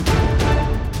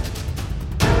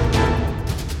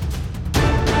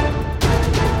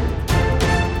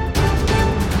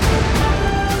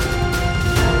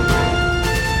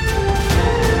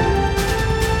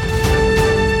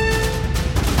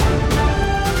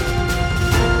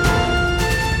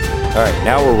All right,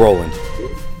 now we're rolling.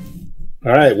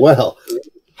 All right, well,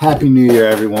 Happy New Year,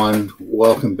 everyone.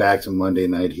 Welcome back to Monday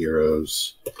Night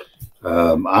Heroes.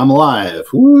 I'm alive.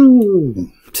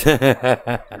 Woo!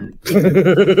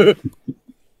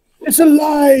 It's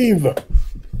alive!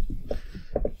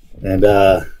 And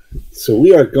so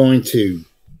we are going to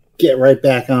get right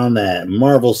back on that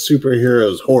Marvel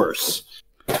superheroes horse.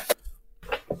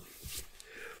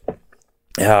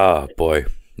 Oh, boy.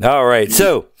 All right,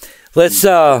 so let's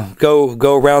go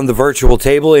around the virtual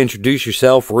table, introduce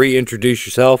yourself, reintroduce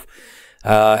yourself,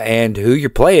 and who you're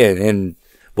playing. And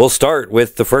we'll start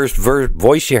with the first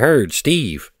voice you heard,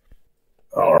 Steve.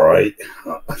 All right.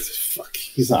 Fuck,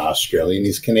 he's not Australian,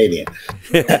 he's Canadian.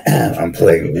 I'm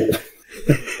playing...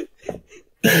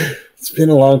 It's been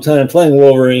a long time playing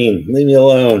Wolverine. Leave me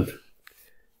alone.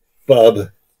 Bub.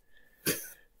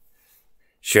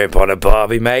 Shrimp on a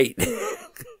barbie, mate.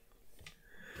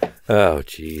 Oh,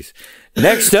 jeez.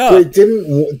 Next up. Wait,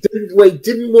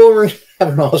 didn't Wolverine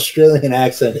have an Australian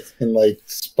accent in, like,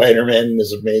 Spider-Man and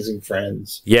His Amazing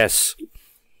Friends? Yes.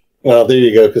 Well, there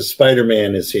you go, because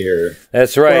Spider-Man is here.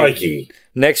 That's right. Crikey.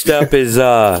 Next up is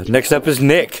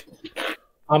Nick.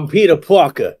 I'm Peter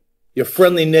Parker, your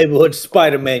friendly neighborhood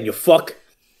Spider-Man, you fuck.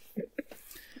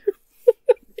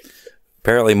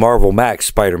 Apparently Marvel Max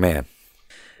Spider-Man.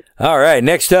 All right,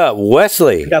 next up,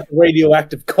 Wesley. Got the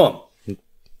radioactive cum.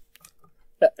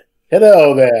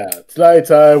 Hello there. Tonight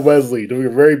I'm Wesley, doing a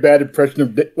very bad impression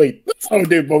of... Wait, that's not what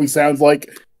David Bowie sounds like.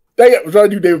 Dang it, I was trying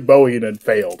to do David Bowie and then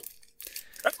failed.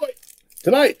 Anyway,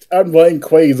 tonight I'm playing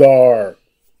Quasar.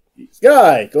 This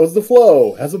guy goes with the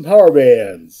flow, has some power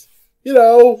bands. You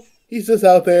know, he's just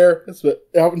out there,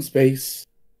 out in space.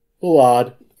 A little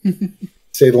odd.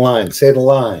 Say the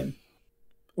line.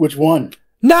 Which one?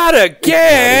 Not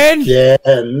again!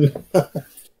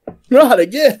 Not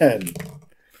again!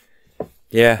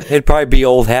 Yeah, it'd probably be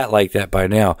old hat like that by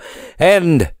now.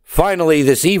 And finally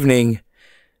this evening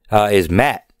is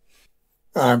Matt.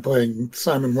 I'm playing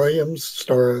Simon Williams,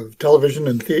 star of television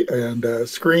and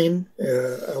screen,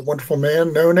 a wonderful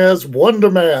man known as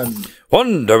Wonder Man.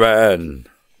 Wonder Man.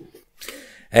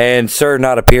 And sir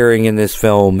not appearing in this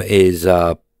film is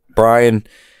Brian.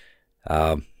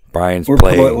 Brian's We're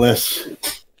playing.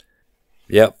 poetless.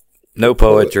 Yep, no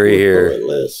poetry here.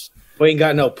 Poetless. We ain't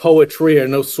got no poetry or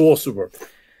no sorcerer.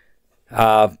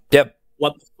 Yep.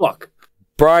 What the fuck?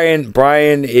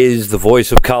 Brian is the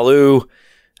voice of Kalu,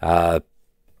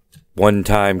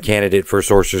 one-time candidate for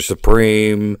Sorcerer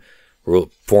Supreme,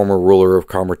 former ruler of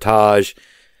Carmitage.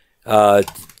 Yeah,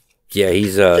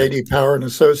 he's JD Power and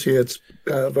Associates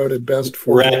voted best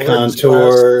for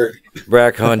Raconteur.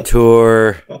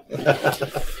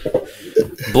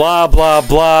 Blah, blah,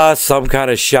 blah. Some kind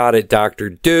of shot at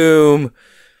Dr. Doom.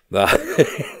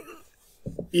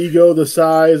 Ego the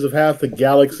size of half the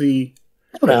galaxy.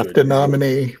 BAFTA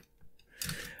nominee.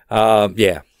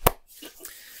 Yeah.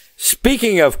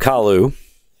 Speaking of Kalu,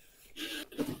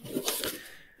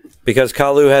 because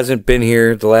Kalu hasn't been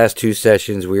here the last two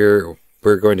sessions, we're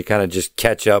going to kind of just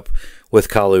catch up with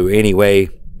Kalu anyway,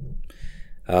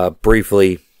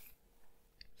 briefly.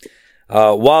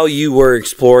 While you were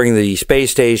exploring the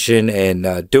space station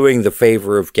and doing the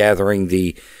favor of gathering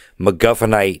the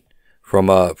MacGuffinite from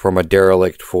a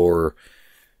derelict for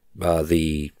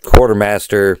the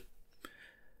quartermaster,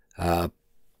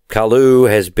 Kalu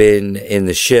has been in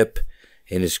the ship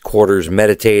in his quarters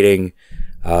meditating,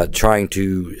 trying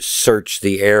to search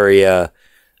the area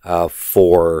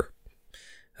for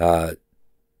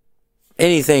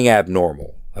anything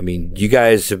abnormal. I mean, you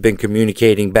guys have been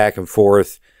communicating back and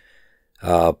forth.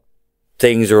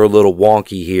 Things are a little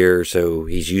wonky here, so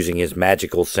he's using his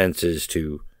magical senses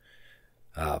to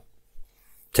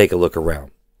take a look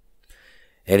around.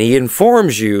 And he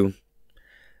informs you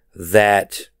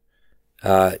that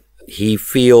he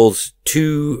feels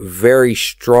two very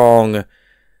strong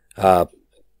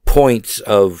points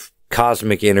of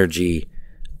cosmic energy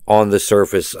on the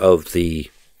surface of the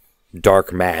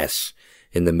dark mass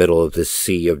in the middle of this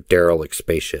sea of derelict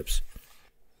spaceships.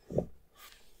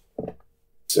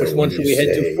 So Which one should we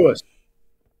head to first?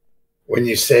 When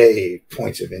you say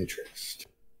points of interest,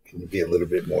 can you be a little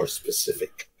bit more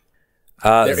specific?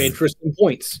 They're interesting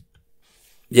points.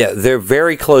 Yeah, they're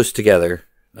very close together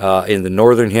in the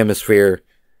northern hemisphere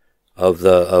of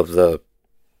the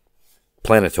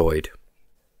planetoid.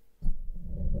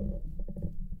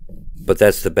 But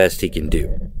that's the best he can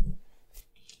do.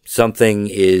 Something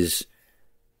is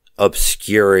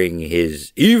obscuring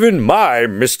even my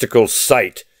mystical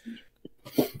sight.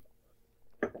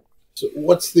 So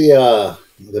what's the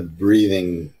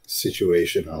breathing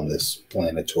situation on this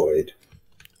planetoid?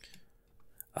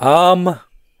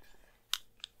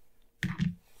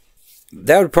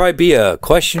 that would probably be a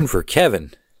question for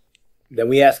Kevin. Then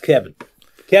we ask Kevin.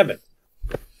 Kevin,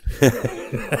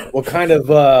 what kind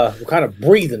of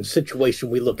breathing situation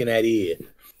we looking at here?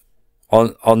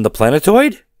 On the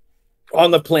planetoid?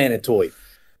 On the planetoid.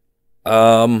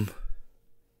 And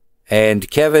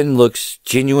Kevin looks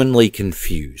genuinely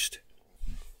confused.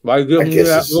 Why give me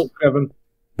that look, Kevin?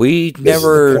 We This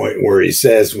never. is the point where he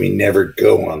says we never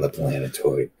go on the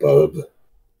planetoid, bub.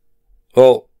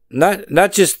 Well,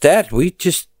 not just that. We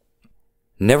just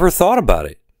never thought about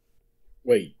it.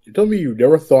 Wait, you told me you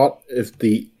never thought if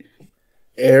the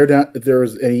air down, if there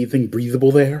was anything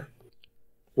breathable there?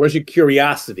 Where's your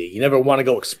curiosity? You never want to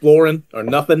go exploring or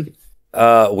nothing?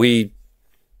 We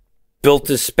built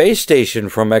this space station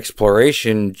from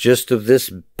exploration just of this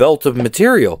belt of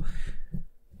material.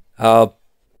 Now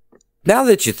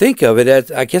that you think of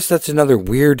it, I guess that's another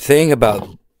weird thing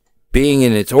about being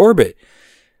in its orbit.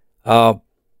 Now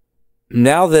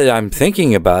that I'm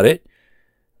thinking about it,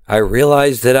 I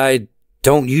realize that I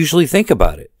don't usually think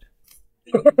about it.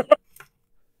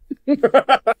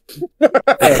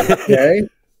 Okay.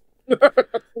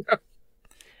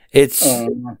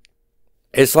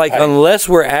 It's like unless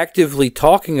we're actively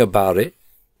talking about it,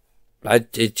 I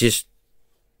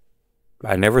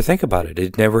never think about it.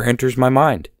 It never enters my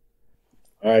mind.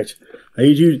 All right. I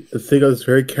need you to think of this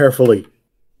very carefully.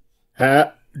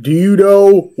 Do you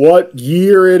know what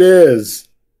year it is?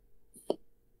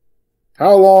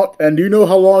 How long? And do you know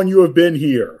how long you have been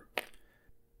here?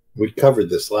 We covered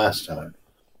this last time.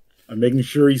 I'm making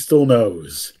sure he still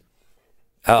knows.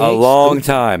 A long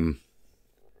time.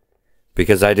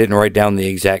 Because I didn't write down the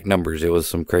exact numbers. It was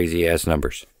some crazy ass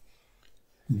numbers.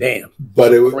 Damn.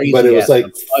 But it was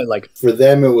like for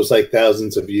them it was like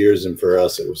thousands of years, and for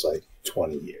us it was like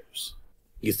 20 years.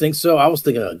 You think so? I was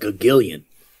thinking a gagillion.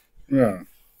 Yeah.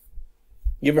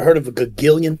 You ever heard of a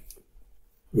gagillion?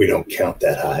 We don't count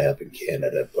that high up in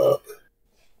Canada, bub.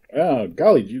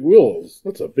 Golly gee wills.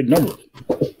 That's a big number.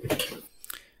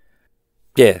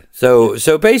 Yeah.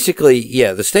 So basically,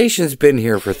 yeah, the station's been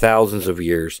here for thousands of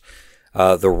years.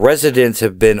 The residents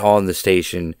have been on the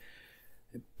station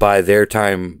by their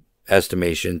time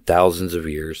estimation, thousands of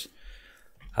years.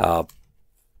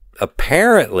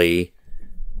 Apparently,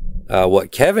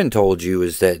 what Kevin told you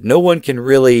is that no one can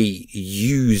really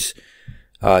use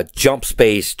jump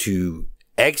space to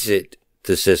exit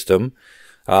the system.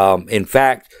 In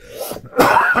fact,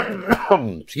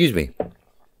 excuse me,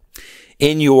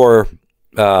 in your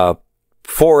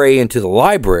foray into the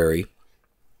library,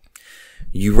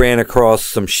 you ran across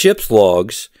some ship's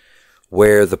logs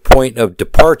where the point of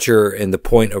departure and the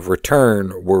point of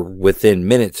return were within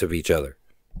minutes of each other.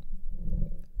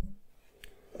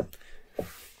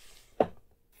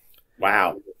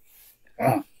 Wow.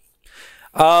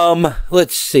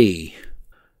 Let's see.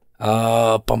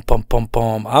 I'm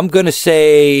gonna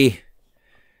say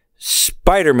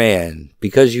Spider-Man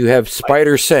because you have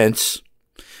spider sense,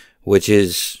 which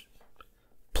is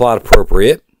plot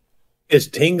appropriate. It's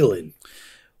tingling.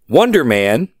 Wonder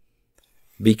Man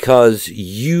because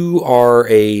you are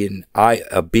a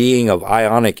being of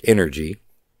ionic energy.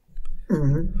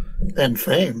 Mm-hmm. And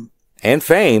fame. And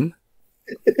fame.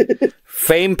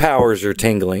 Fame powers are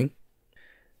tingling.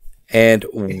 And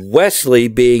Wesley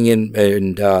being in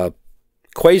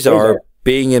Quasar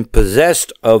being in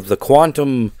possessed of the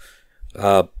quantum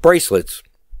bracelets.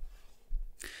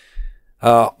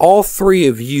 All three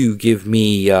of you give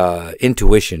me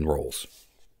intuition rolls.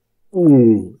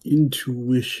 Ooh,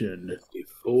 intuition.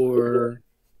 Before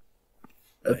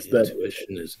That's my that.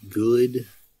 intuition is good.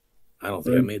 I don't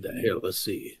think I made that. Here, let's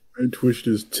see.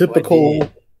 Intuition is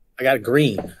typical. I got a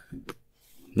green.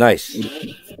 Nice.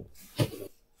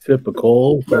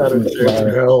 Typical. Bad as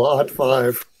hell, odd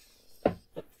 5.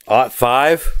 Ought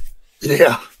 5?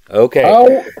 Yeah. Okay.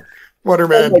 Oh, Wonder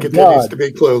Man my continues God. to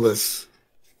be clueless.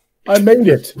 I made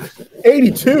it.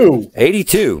 82.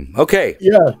 82. Okay.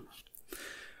 Yeah.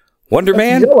 Wonder That's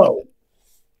Man, yellow.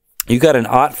 you got an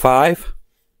ought 5?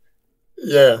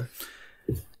 Yeah.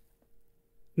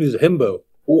 He's a himbo.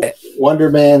 Wonder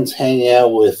Man's hanging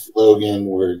out with Logan.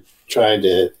 We're trying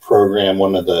to program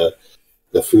one of the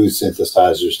food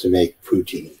synthesizers to make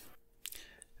poutine.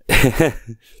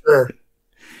 Sure.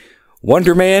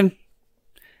 Wonder Man,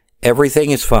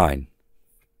 everything is fine.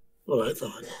 What I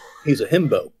thought. He's a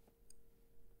himbo.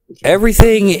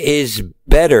 Everything is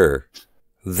better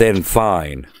than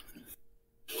fine.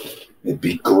 It'd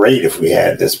be great if we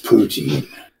had this poutine.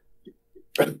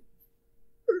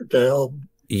 Dale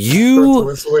You,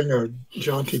 whistling a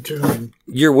jaunty tune.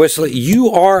 you're whistling.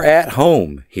 You are at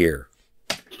home here.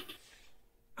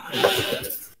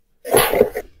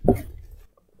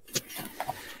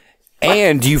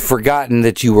 And you've forgotten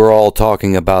that you were all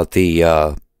talking about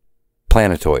the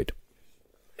planetoid.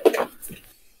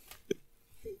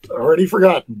 Already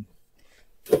forgotten.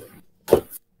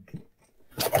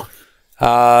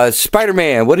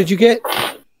 Spider-Man, what did you get?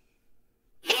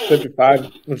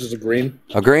 55, which is a green.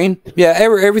 A green? Yeah,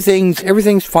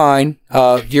 everything's fine.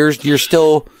 You're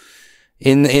still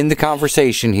in the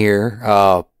conversation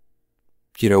here.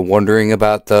 Wondering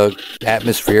about the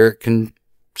atmospheric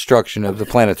construction of the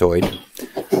planetoid.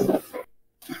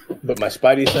 But my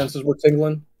spidey senses were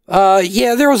tingling.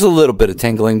 Yeah, there was a little bit of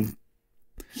tingling,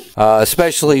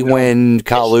 especially when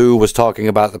Kalu was talking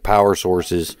about the power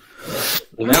sources.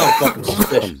 Well, now I'm fucking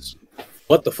suspicious.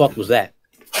 What the fuck was that?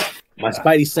 My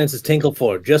spidey senses tinkled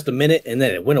for just a minute, and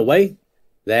then it went away?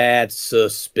 That's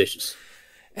suspicious.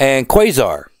 And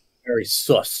Quasar. Very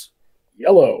sus.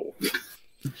 Yellow.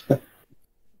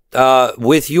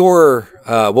 With your,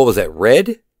 what was that,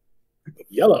 red?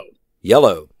 Yellow.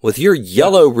 Yellow. With your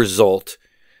yellow result,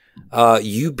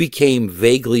 you became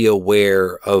vaguely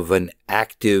aware of an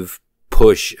active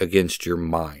push against your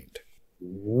mind.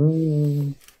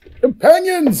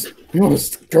 Companions! We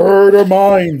must gird our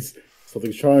minds.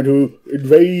 Something's trying to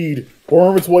invade,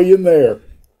 worm its way in there.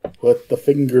 Put the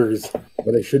fingers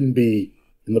where they shouldn't be,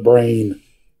 in the brain.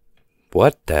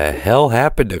 What the hell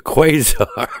happened to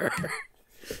Quasar?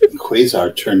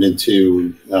 Quasar turned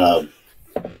into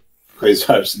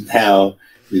Quasar's now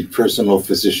the personal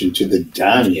physician to the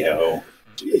daimyo.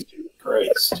 Jesus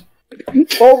Christ.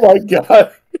 Oh my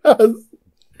god. Yes.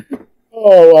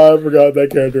 Oh, I forgot that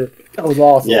character. That was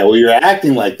awesome. Yeah, well, you're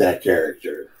acting like that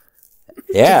character.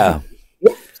 Yeah.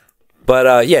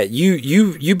 But yeah,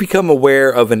 you become aware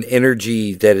of an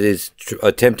energy that is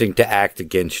attempting to act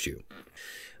against you.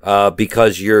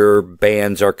 Because your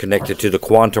bands are connected to the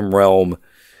quantum realm,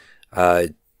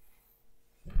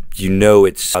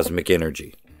 it's cosmic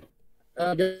energy.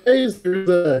 Guys, there's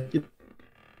a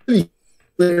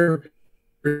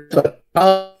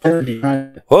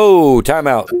Whoa, time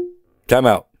out.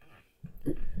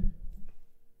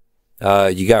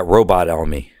 You got robot on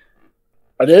me.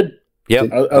 I did?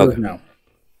 Yep. Okay. Now.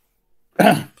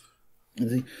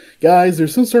 Guys,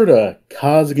 there's some sort of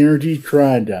cosmic energy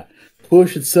trying to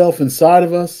push itself inside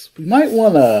of us. We might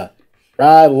want to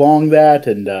ride along that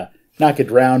and not get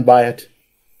drowned by it.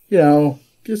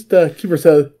 Just keep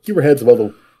your heads above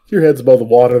the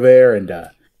water there and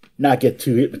not get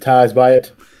too hypnotized by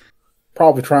it.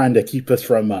 Probably trying to keep us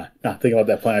from not thinking about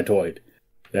that planetoid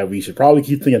that we should probably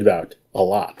keep thinking about a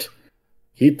lot.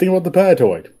 Keep thinking about the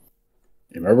planetoid.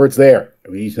 And remember, it's there,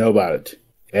 and we need to know about it.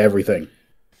 Everything.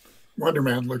 Wonder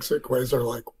Man looks at Quasar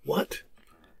like, what?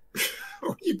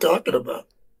 What are you talking about?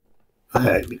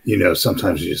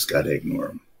 Sometimes you just got to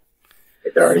ignore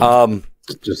them.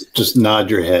 Just nod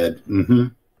your head. Mm-hmm.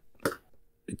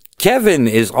 Kevin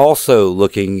is also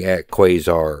looking at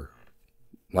Quasar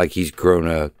like he's grown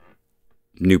a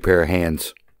new pair of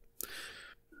hands.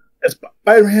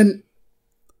 Spider-Man,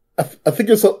 I think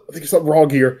there's something wrong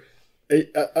here.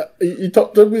 You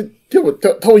tell me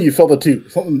you felt it too.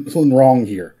 Something wrong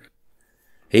here.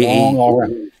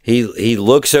 He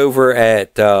looks over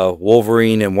at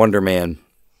Wolverine and Wonder Man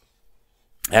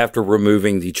after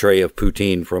removing the tray of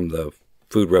poutine from the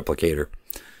food replicator.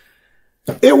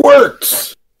 It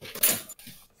works!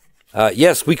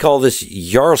 Yes, we call this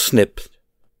Yarsnip,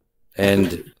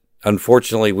 and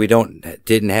unfortunately we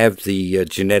didn't have the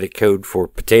genetic code for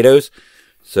potatoes,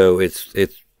 so it's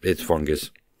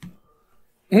fungus.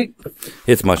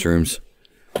 It's mushrooms.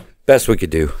 Best we could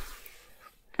do.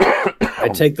 I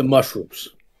take the mushrooms.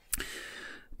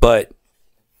 But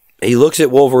he looks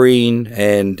at Wolverine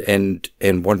and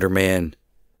Wonder Man,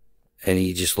 and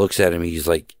he just looks at him. He's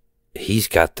like, he's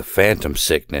got the phantom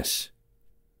sickness.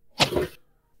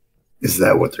 Is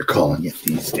that what they're calling it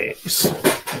these days?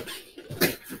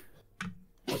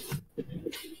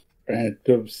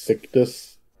 Phantom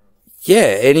sickness?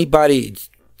 Yeah, anybody,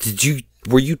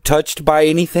 were you touched by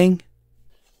anything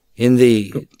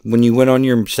when you went on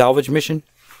your salvage mission?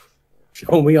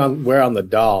 Show me where on the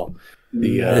doll.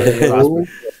 Like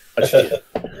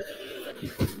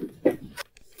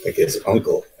his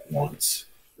uncle once.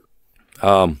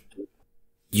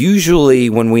 Usually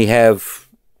when we have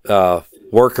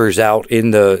workers out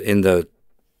in the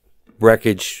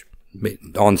wreckage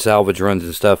on salvage runs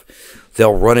and stuff,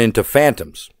 they'll run into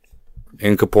phantoms,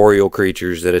 incorporeal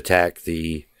creatures that attack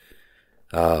the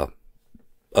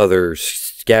other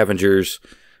scavengers.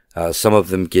 Some of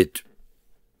them get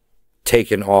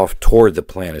taken off toward the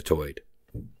planetoid.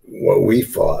 What we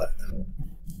fought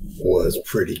was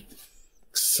pretty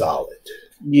solid.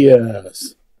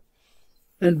 Yes.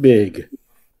 And big.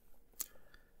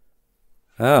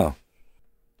 Oh,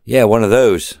 Yeah, one of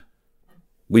those.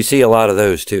 We see a lot of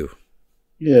those too.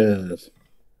 Yes.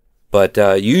 But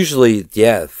usually,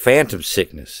 yeah, phantom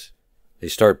sickness. They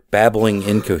start babbling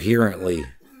incoherently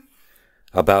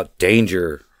about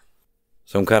danger,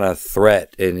 some kind of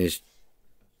threat, and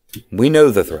we know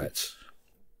the threats.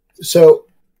 So,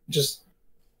 just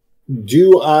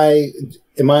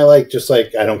am I like just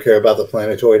like I don't care about the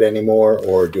planetoid anymore,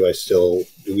 or do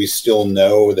we still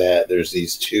know that there's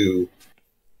these 2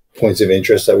 points of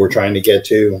interest that we're trying to get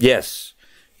to? Yes,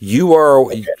 you are.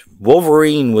 Okay.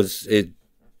 Wolverine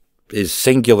is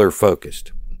singular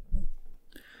focused.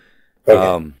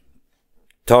 Okay.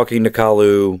 Talking to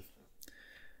Kalu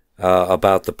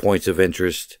about the points of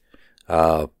interest.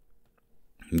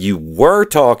 You were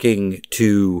talking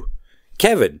to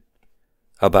Kevin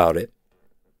about it.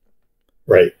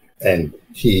 Right. And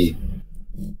he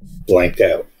blanked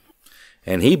out.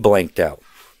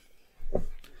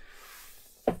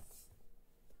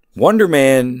 Wonder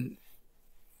Man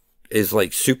is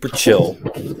like super chill.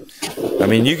 I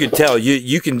mean, you can tell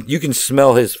you can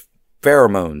smell his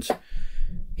pheromones.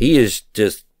 He is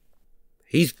just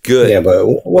he's good. Yeah, but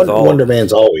Wonder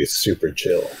Man's always super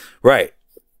chill. Right.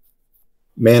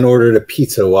 Man ordered a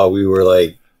pizza while we were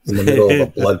like in the middle of a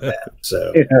bloodbath.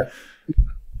 So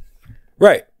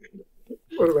right.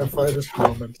 What about finest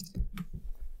moments?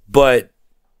 But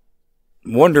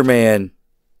Wonder Man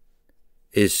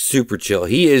is super chill.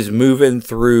 He is moving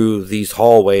through these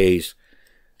hallways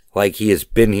like he has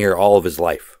been here all of his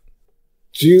life.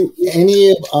 Do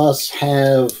any of us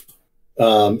have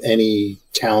any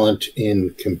talent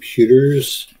in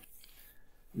computers?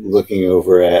 Looking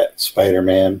over at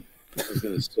Spider-Man. I was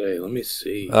going to say, let me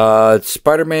see.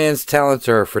 Spider-Man's talents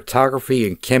are photography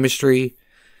and chemistry,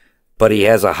 but he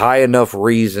has a high enough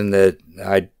reason that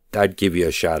I'd give you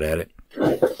a shot at it.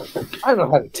 I know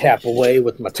how to tap away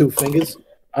with my 2 fingers.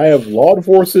 I have law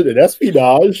enforcement and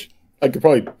espionage. I could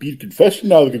probably beat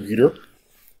confession out of the computer.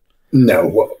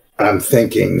 No, I'm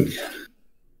thinking,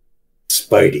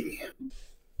 Spidey.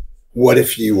 What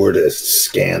if you were to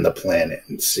scan the planet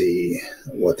and see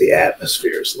what the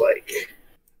atmosphere is like?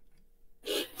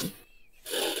 Should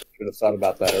have thought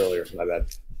about that earlier. My bad.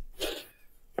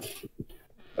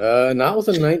 Not with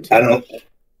a 19.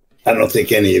 I don't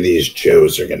think any of these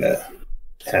Joes are gonna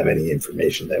have any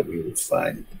information that we would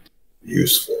find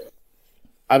useful.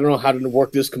 I don't know how to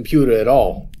work this computer at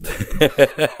all.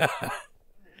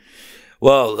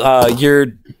 Well,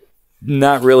 you're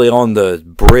not really on the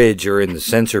bridge or in the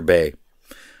sensor bay.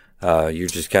 You're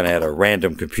just kind of at a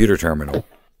random computer terminal.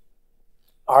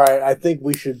 All right, I think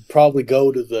we should probably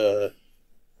go to the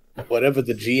whatever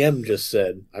the GM just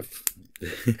said.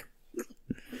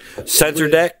 Sensor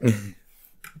deck?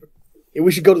 Yeah,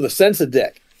 we should go to the sensor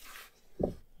deck.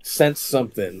 Sense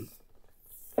something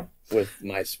with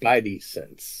my Spidey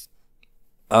sense.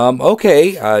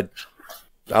 Okay.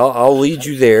 I'll lead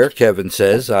you there, Kevin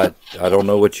says. I don't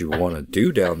know what you want to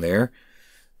do down there.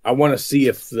 I want to see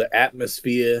if the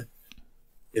atmosphere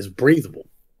is breathable.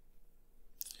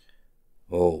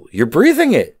 Oh, you're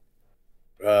breathing it.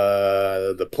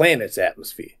 The planet's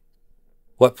atmosphere.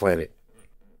 What planet?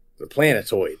 The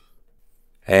planetoid.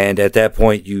 And at that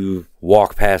point, you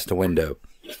walk past a window.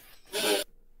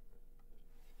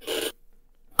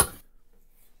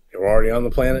 You're already on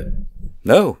the planet?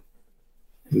 No.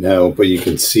 No, but you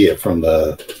can see it from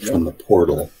the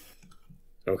portal.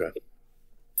 Okay.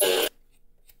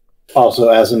 Also,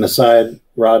 as an aside,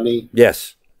 Rodney,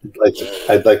 Yes.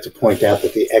 I'd like to point out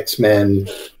that the X-Men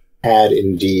had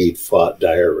indeed fought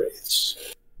dire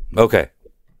wraiths. Okay.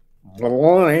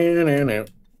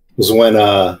 It was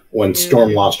when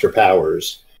Storm lost her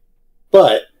powers,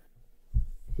 but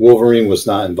Wolverine was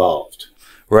not involved.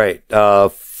 Right.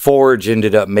 Forge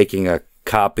ended up making a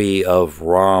copy of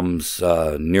Rom's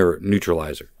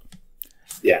neutralizer.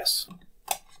 Yes.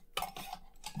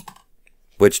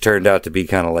 Which turned out to be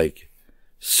kind of like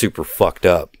super fucked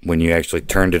up when you actually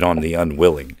turned it on the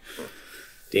unwilling.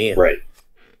 Damn. Right.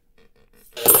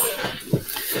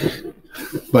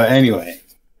 But anyway.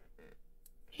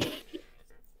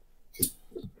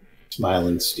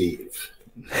 Smiling Steve.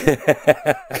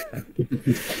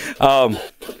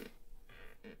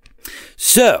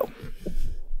 So,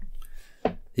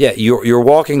 yeah, you're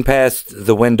walking past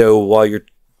the window while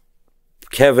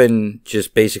Kevin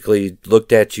just basically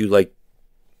looked at you like,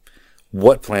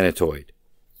 what planetoid?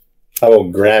 I will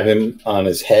grab him on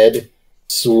his head,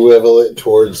 swivel it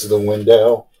towards the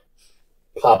window,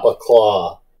 pop a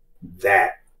claw.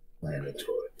 That planetoid.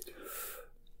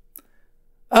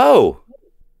 Oh,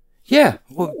 yeah.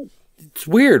 Well, it's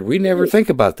weird. We never think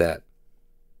about that.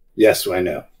 Yes, I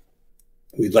know.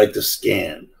 We'd like to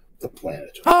scan the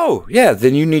planet. Oh, yeah,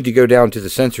 then you need to go down to the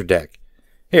sensor deck.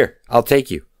 Here, I'll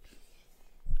take you.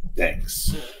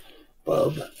 Thanks,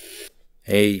 bub.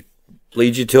 He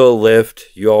leads you to a lift.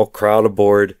 You all crowd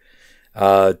aboard.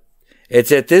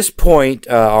 It's at this point,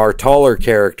 our taller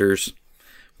characters,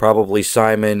 probably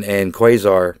Simon and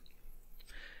Quasar,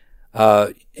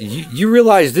 you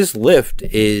realize this lift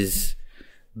is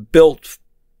built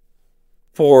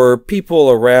for people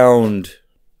around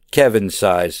Kevin's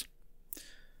size.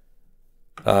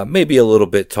 Maybe a little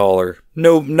bit taller.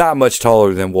 No, not much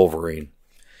taller than Wolverine.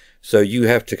 So you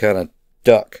have to kind of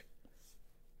duck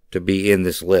to be in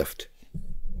this lift.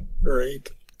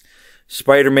 Great.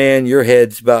 Spider-Man, your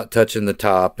head's about touching the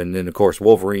top, and then, of course,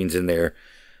 Wolverine's in there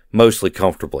mostly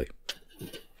comfortably.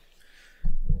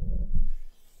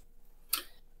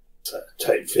 It's a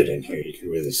tight fit in here. You can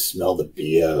really smell the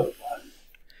BO.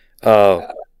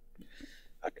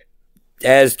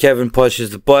 As Kevin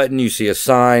pushes the button, you see a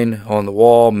sign on the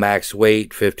wall, max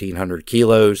weight, 1,500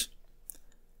 kilos.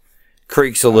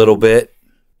 Creaks a little bit.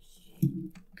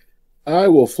 I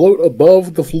will float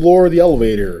above the floor of the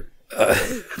elevator.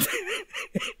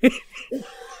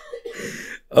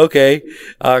 Okay.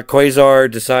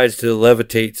 Quasar decides to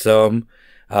levitate some.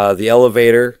 The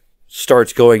elevator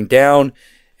starts going down,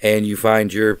 and you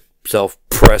find yourself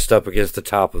pressed up against the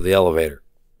top of the elevator.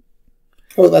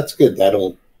 Oh, that's good.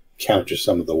 That'll counter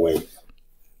some of the weight.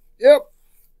 Yep.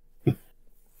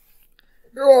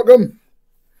 You're welcome.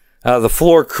 The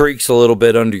floor creaks a little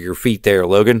bit under your feet there,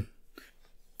 Logan.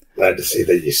 Glad to see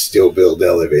that you still build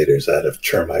elevators out of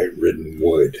termite-ridden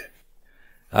wood.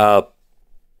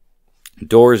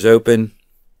 Doors open.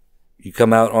 You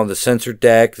come out on the sensor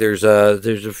deck. There's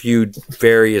a few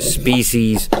various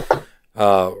species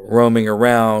roaming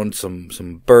around.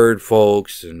 Some bird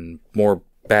folks and more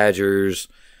badgers.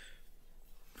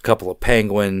 A couple of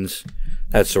penguins,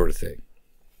 that sort of thing.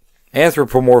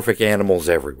 Anthropomorphic animals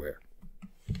everywhere.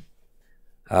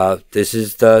 This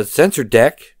is the sensor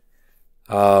deck.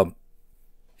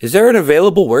 Is there an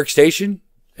available workstation?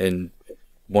 And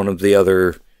one of the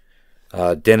other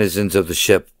denizens of the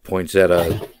ship points at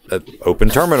a open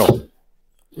terminal.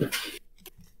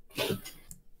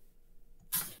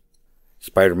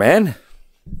 Spider-Man.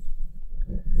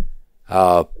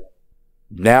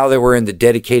 Now that we're in the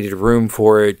dedicated room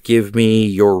for it, give me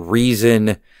your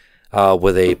reason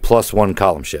with a +1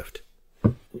 column shift.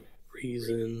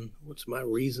 Reason. What's my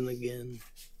reason again?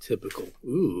 Typical.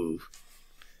 Ooh.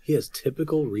 He has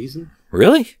typical reason?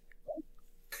 Really?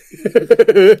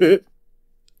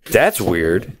 That's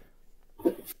weird.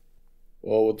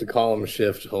 Well, with the column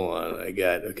shift, hold on.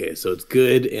 Okay, so it's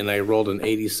good, and I rolled an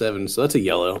 87, so that's a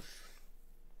yellow.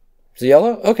 It's a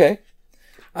yellow? Okay.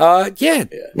 Yeah.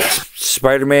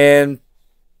 Spider-Man,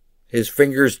 his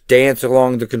fingers dance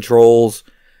along the controls,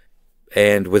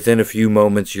 and within a few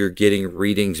moments, you're getting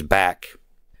readings back.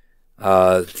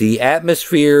 The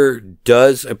atmosphere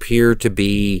does appear to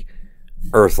be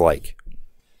Earth-like.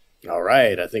 All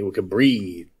right, I think we can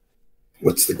breathe.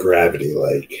 What's the gravity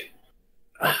like?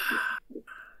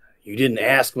 You didn't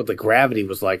ask what the gravity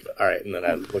was like. All right, and then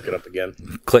I look it up again.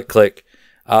 Click, click.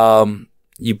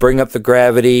 You bring up the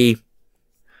gravity.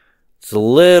 It's a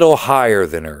little higher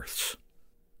than Earth's.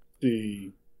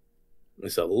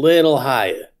 It's a little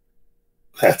higher.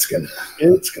 That's gonna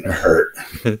hurt.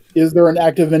 Is there an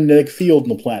active magnetic field on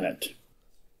the planet?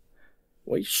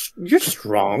 Well, you're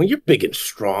strong. You're big and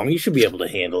strong. You should be able to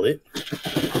handle it.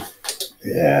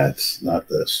 Yeah, it's not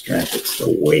the strength, it's the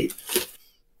weight.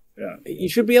 Yeah, you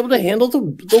should be able to handle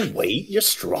the weight. You're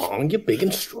strong. You're big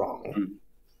and strong.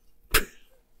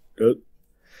 Good.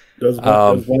 Does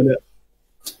one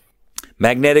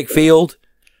Magnetic field?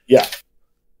 Yeah.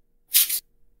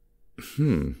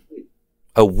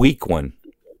 A weak one.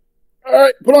 All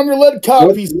right, put on your lead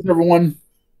cop pieces, everyone.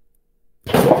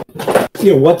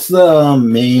 Yeah, what's the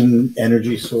main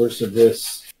energy source of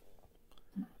this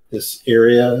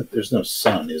area? There's no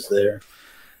sun, is there?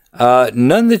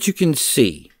 None that you can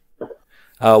see.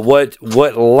 What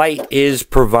light is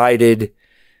provided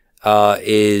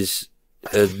is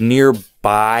a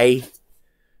nearby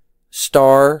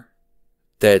star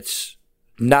that's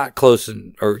not close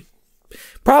or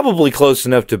probably close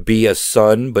enough to be a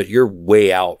sun, but you're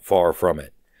way out far from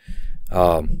it.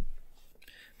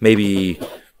 Maybe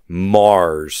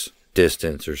Mars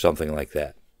distance or something like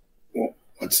that. Well,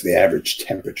 what's the average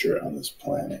temperature on this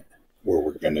planet where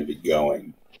we're going to be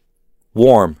going?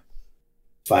 Warm.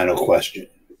 Final question.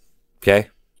 Okay.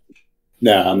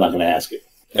 No, I'm not going to ask it.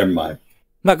 Never mind.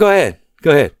 No, go ahead.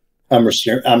 Go ahead. I'm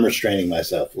restraining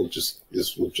myself. We'll just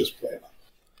play it.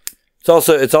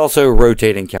 It's also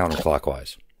rotating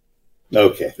counterclockwise.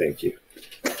 Okay, thank you.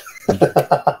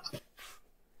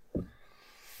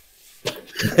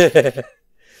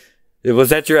 Was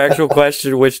that your actual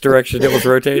question? Which direction it was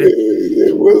rotating?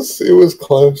 It was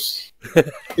close.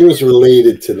 It was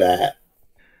related to that.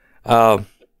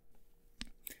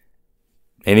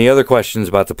 Any other questions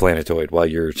about the planetoid while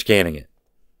you're scanning it?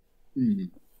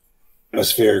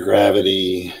 Atmosphere,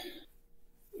 gravity.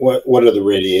 What are the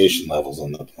radiation levels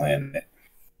on the planet?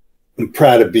 I'm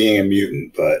proud of being a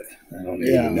mutant, but I don't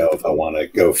even know if I want to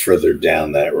go further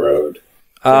down that road.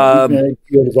 The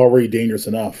field is already dangerous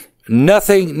enough.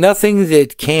 Nothing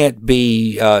that can't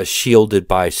be shielded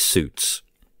by suits.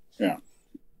 Yeah.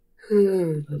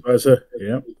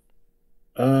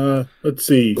 Let's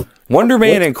see. Wonder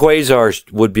Man and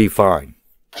Quasar would be fine.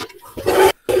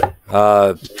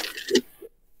 But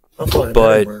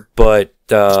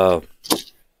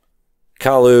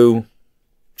Kalu,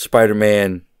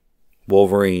 Spider-Man,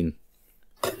 Wolverine,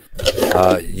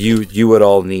 you would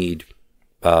all need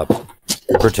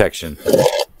protection.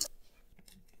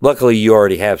 Luckily, you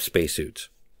already have spacesuits.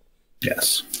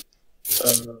 Yes.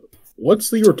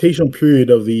 What's the rotational period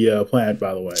of the planet,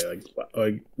 by the way?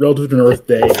 Like relative to an Earth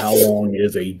day, how long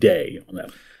is a day on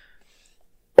that?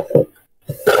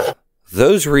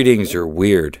 Those readings are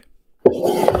weird.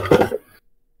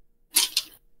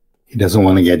 He doesn't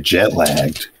want to get jet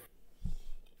lagged.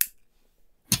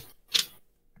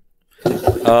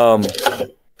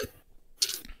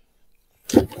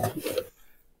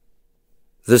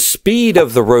 The speed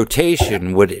of the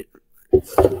rotation would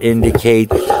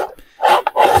indicate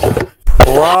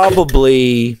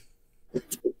probably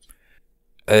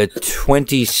a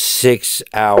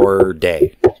 26-hour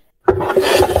day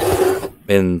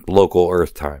in local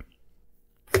Earth time.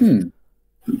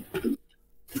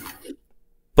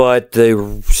 But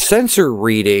the sensor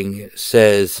reading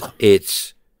says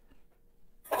it's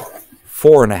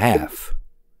 4.5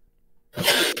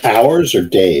 hours or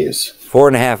days.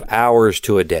 4.5 hours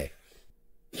to a day.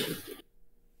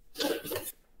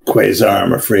 Quasar,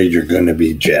 I'm afraid you're going to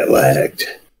be jet lagged.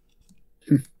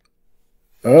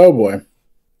 Oh boy.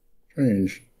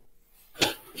 Strange.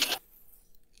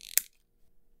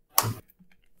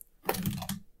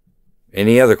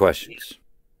 Any other questions?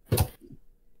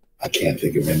 I can't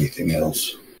think of anything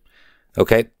else.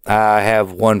 Okay, I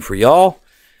have one for y'all.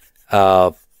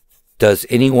 Does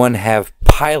anyone have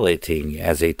piloting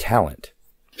as a talent?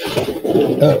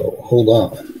 Oh, hold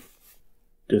on.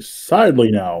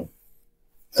 Decidedly no.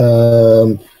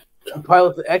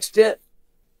 Pilot the X-Jet?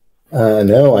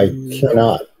 No, I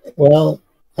cannot. Well,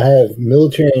 I have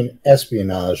military and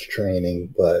espionage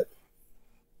training, but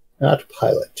not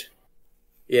pilot.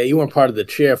 Yeah, you weren't part of the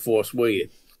chair force, were you?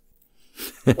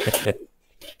 No,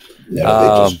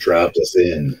 they just dropped us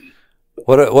in.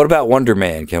 What about Wonder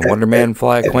Man? Can Wonder Man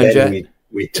fly a Quinjet?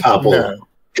 We toppled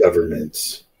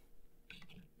governments.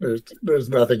 There's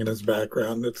nothing in his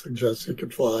background that suggests he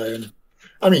could fly. And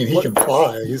I mean, he can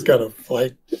fly. He's got a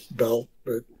flight belt,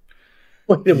 but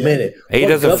wait a minute. He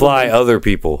doesn't fly other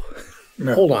people.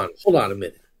 No. Hold on a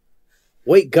minute.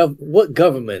 What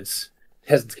governments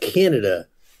has Canada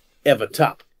ever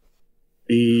topped?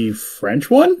 The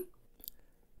French one?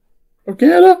 Of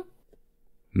Canada?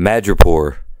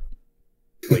 Madripoor.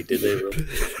 Wait, did they really?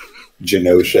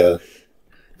 Genosha.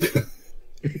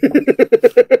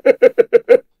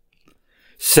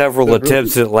 Several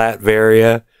attempts at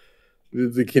Latveria.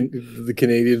 Did the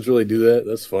Canadians really do that?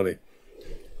 That's funny.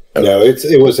 No,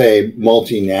 it was a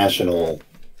multinational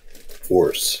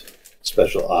force,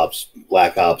 special ops,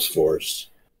 black ops force.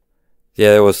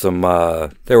 Yeah, there was some.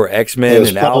 There were X-Men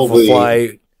and Alpha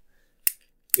Flight.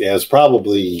 Yeah, it was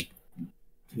probably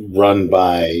run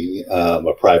by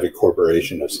a private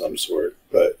corporation of some sort,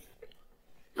 but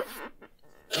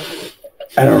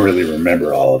I don't really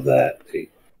remember all of that. They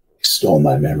stole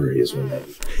my memories when they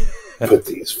put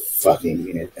these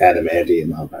fucking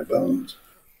adamantium on my bones.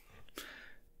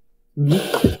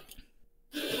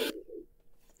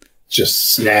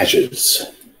 Just snatches.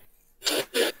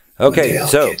 Okay,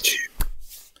 so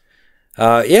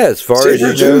yeah, as far as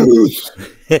you know,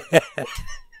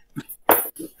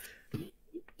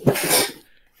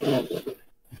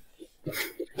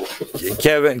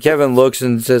 Kevin looks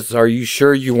and says, "Are you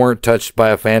sure you weren't touched by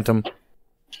a phantom?"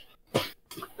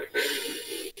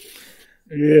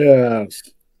 Yes.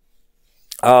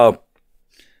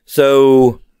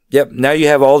 So, yep, now you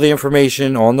have all the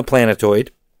information on the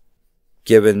planetoid,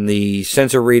 given the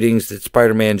sensor readings that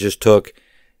Spider-Man just took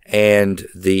and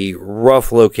the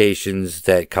rough locations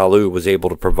that Kalu was able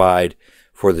to provide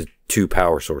for the two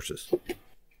power sources.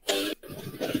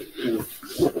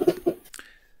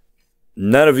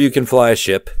 None of you can fly a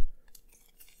ship.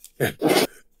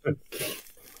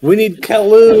 We need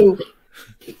Kalu.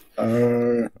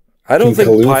 I don't think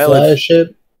Kaloo fly a pilots.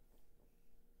 ship?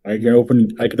 I can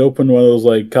open one of those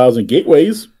like cosmic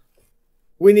gateways.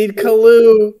 We need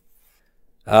Kaloo.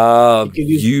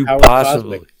 You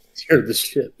possibly. Steer the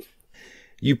ship.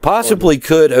 You possibly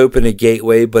could open a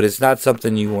gateway, but it's not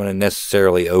something you want to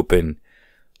necessarily open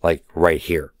like right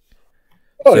here.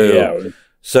 Oh So, yeah.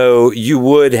 So you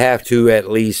would have to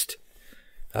at least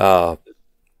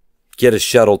get a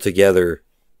shuttle together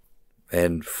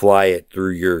and fly it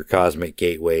through your cosmic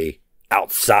gateway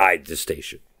outside the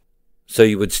station. So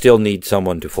you would still need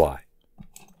someone to fly.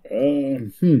 All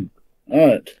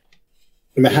right.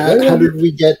 How did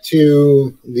we get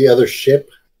to the other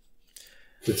ship?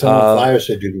 Did someone fly us,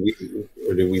 or did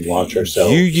we launch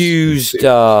ourselves? You used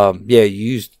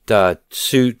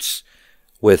suits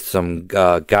with some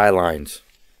guy lines.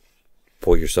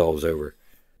 Pull yourselves over.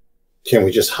 Can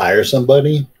we just hire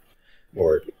somebody,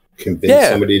 or convince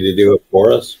somebody to do it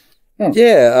for us?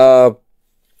 Yeah.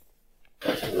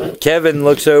 Kevin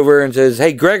looks over and says,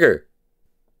 "Hey, Gregor,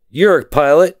 you're a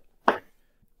pilot."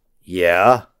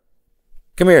 Yeah.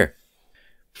 Come here.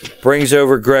 Brings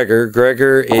over Gregor.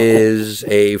 Gregor is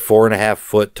a 4.5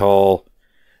 foot tall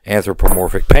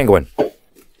anthropomorphic penguin.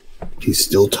 He's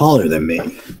still taller than me.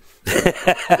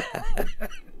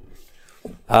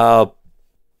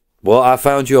 Well, I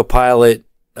found you a pilot.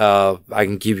 I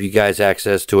can give you guys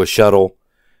access to a shuttle.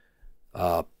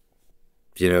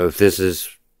 If this is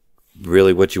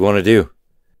really what you want to do.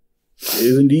 It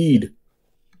is indeed.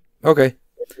 Okay.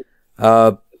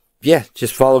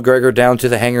 Just follow Gregor down to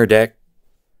the hangar deck,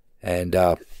 and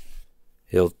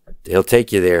he'll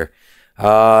take you there.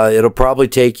 It'll probably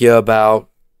take you about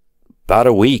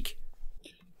a week.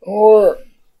 Or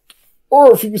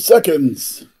a few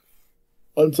seconds.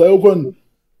 Once I open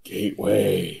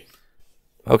gateway.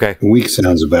 Okay. A week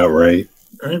sounds about right.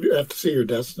 Maybe you have to see your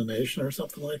destination or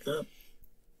something like that.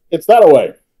 It's that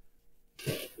away.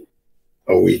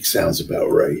 A week sounds about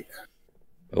right.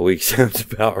 A week sounds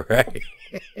about right.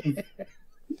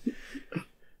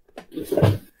 It's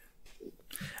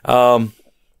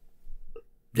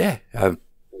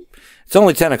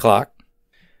only 10 o'clock.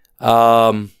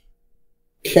 Yeah,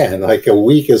 and like a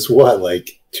week is what?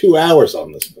 Like 2 hours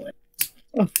on this planet.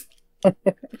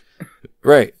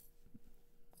 Right.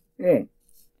 Yeah.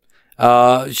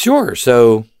 Sure.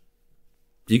 So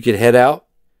you could head out.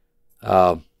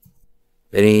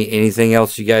 Anything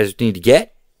else you guys need to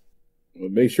get?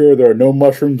 Make sure there are no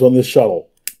mushrooms on this shuttle.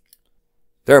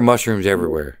 There are mushrooms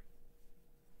everywhere.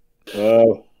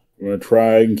 I'm going to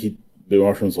try and keep the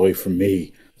mushrooms away from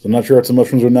me. So I'm not sure if it's the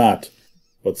mushrooms or not,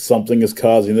 but something is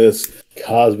causing this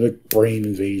cosmic brain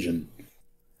invasion.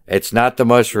 It's not the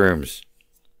mushrooms.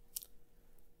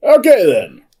 Okay,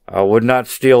 then. I would not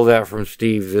steal that from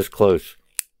Steve this close.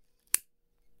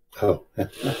 Oh.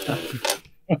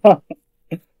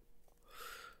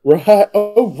 Right.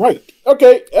 Oh, right.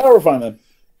 Okay, we're fine then.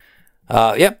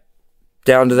 Yep.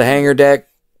 Down to the hangar deck.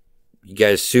 You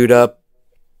guys suit up,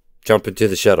 jump into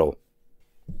the shuttle,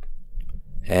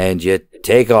 and you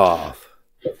take off.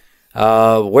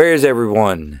 Where's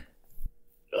everyone?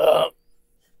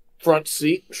 Front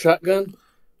seat, shotgun.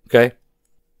 Okay.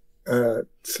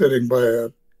 Sitting by a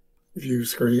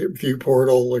view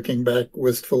portal, looking back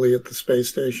wistfully at the space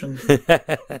station.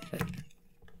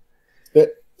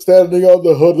 Standing on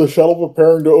the hood of the shuttle,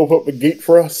 preparing to open up the gate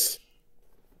for us.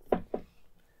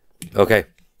 Okay.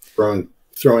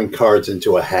 Throwing cards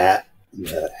into a hat in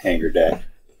the hangar deck.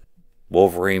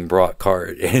 Wolverine brought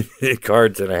cards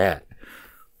and a hat.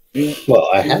 Well,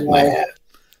 I had my hat.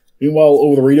 Meanwhile,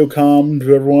 over the radio comm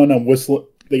to everyone, I'm whistling.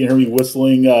 They can hear me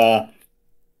whistling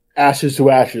 "Ashes to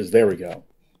Ashes." There we go.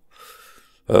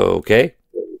 Okay.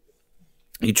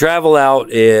 You travel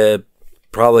out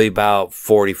probably about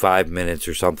 45 minutes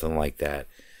or something like that.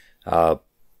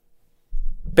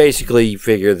 Basically, you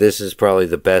figure this is probably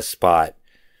the best spot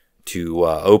to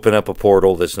open up a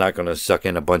portal that's not going to suck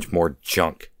in a bunch more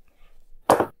junk.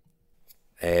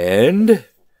 And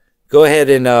go ahead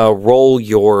and roll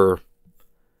your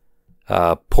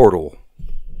portal.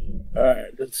 All right,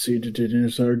 let's see.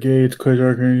 Our gates,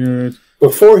 gates.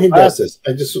 Before he does this,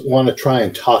 I just want to try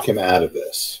and talk him out of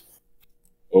this.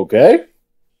 Okay.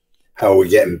 How are we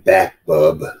getting back,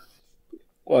 bub?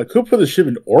 Well, I could put the ship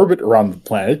in orbit around the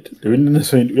planet. We don't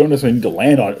necessarily need to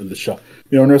land on it with the ship.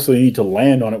 You don't necessarily need to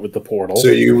land on it with the portal. So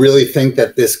you really think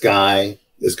that this guy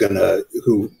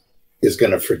who is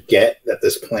gonna forget that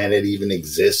this planet even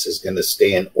exists, is gonna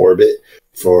stay in orbit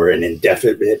for an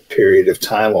indefinite period of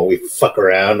time while we fuck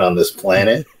around on this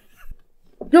planet?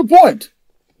 Good point.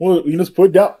 Well, you just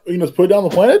put down the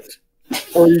planet,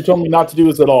 or are you telling me not to do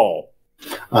this at all?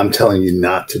 I'm telling you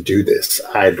not to do this.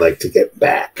 I'd like to get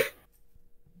back.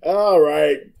 All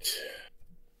right.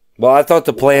 Well, I thought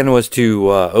the plan was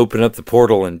to open up the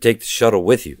portal and take the shuttle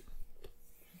with you.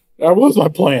 That was my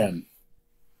plan.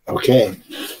 Okay.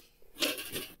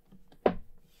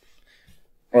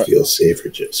 Right. Feel safer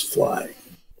just flying.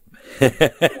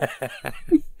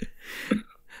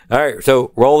 All right,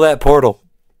 so roll that portal.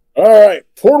 All right.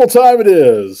 Portal time it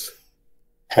is.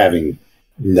 Having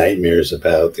nightmares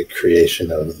about the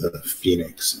creation of the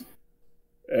Phoenix.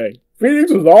 Hey,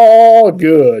 Phoenix was all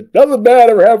good. Nothing bad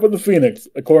ever happened with the Phoenix,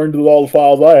 according to all the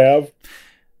files I have.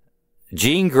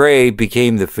 Jean Grey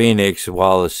became the Phoenix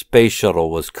while a space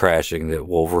shuttle was crashing that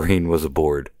Wolverine was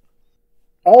aboard.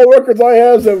 All records I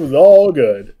have said it was all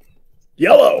good.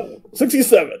 Yellow,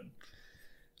 67.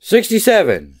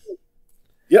 67.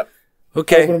 Yep.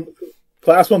 Okay.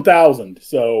 Class 1000.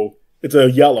 So it's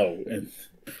a yellow.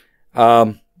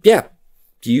 Yeah.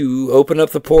 You open up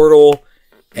the portal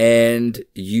and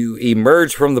you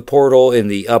emerge from the portal in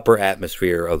the upper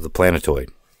atmosphere of the planetoid.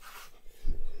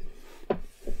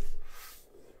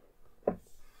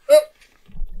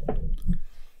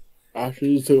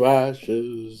 Ashes to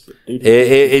ashes.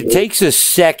 It takes a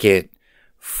second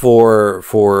for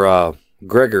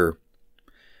Gregor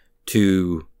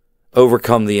to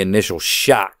overcome the initial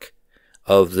shock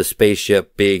of the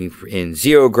spaceship being in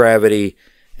zero gravity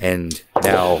and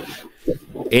now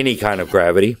any kind of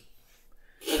gravity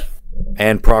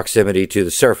and proximity to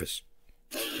the surface.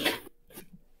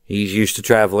 He's used to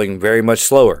traveling very much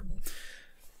slower.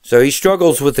 So he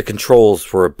struggles with the controls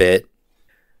for a bit,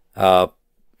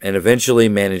 and eventually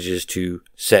manages to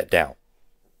set down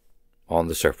on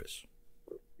the surface.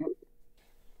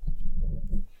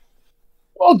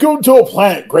 Welcome to a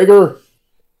planet, Gregor.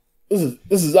 This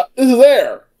is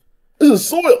air. This is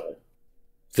soil.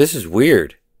 This is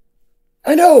weird.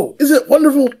 I know. Isn't it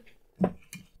wonderful?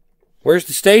 Where's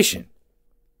the station?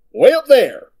 Way up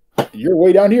there. You're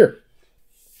way down here.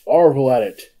 Marvel at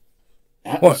it.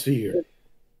 Atmosphere.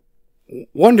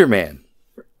 Wonder Man.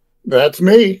 That's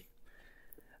me.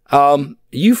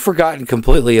 You've forgotten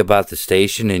completely about the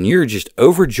station and you're just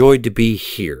overjoyed to be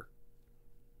here.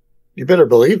 You better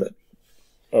believe it.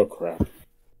 Oh, crap.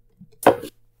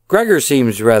 Gregor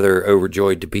seems rather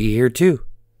overjoyed to be here too.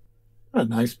 A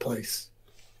nice place.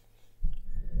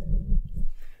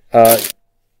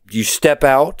 You step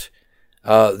out.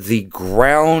 The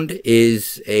ground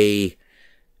is a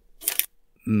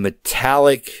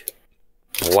metallic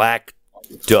black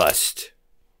dust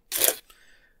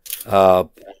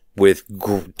with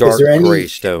dark gray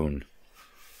stone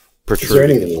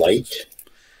protruding. Is there any light?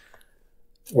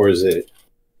 Or is it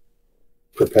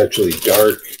perpetually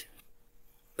dark?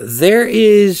 There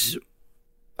is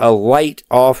a light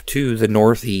off to the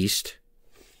northeast,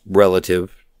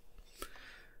 relative,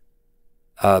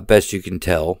 best you can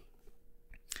tell.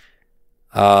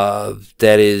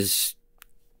 That is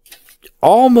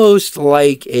almost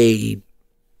like a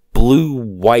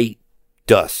blue-white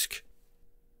dusk.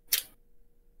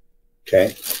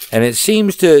 Okay. And it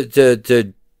seems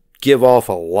to give off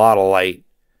a lot of light,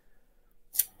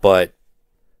 but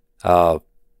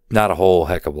not a whole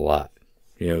heck of a lot.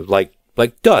 You know,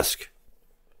 like dusk.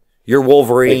 You're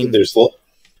Wolverine. There's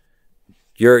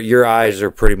your eyes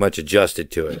are pretty much adjusted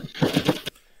to it.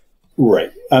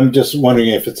 right. I'm just wondering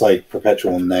if it's like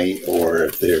perpetual night or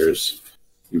if there's,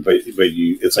 but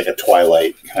you, it's like a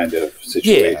twilight kind of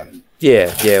situation.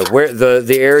 Yeah. Where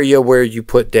the area where you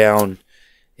put down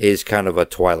is kind of a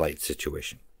twilight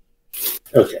situation.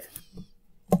 Okay.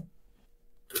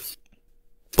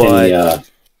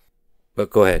 But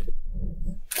go ahead.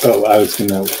 Oh, I was going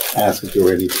to ask if there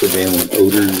were any prevailing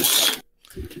odors.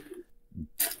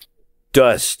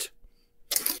 Dust.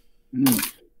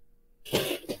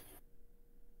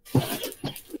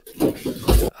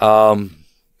 No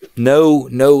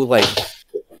like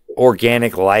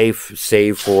organic life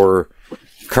save for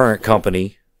current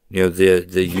company. You know,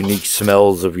 the unique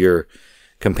smells of your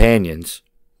companions.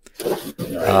 All right,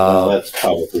 well, that's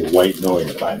probably white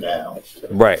noise by now.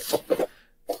 Right.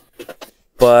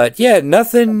 But yeah,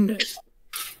 nothing.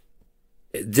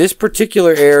 This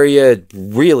particular area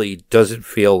really doesn't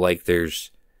feel like there's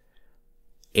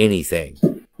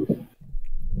anything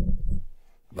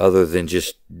other than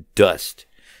just dust.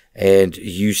 And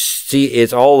you see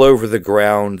it's all over the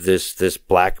ground, this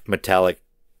black metallic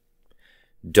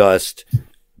dust,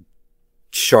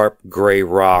 sharp gray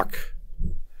rock,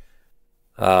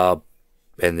 and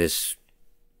this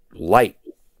light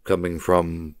coming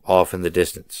from off in the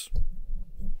distance.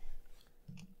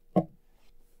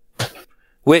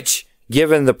 Which,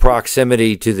 given the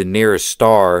proximity to the nearest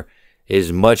star,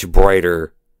 is much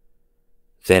brighter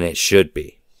than it should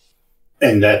be.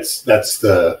 And that's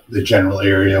the general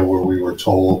area where we were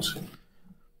told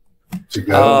to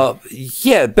go.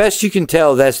 Yeah, best you can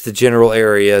tell, that's the general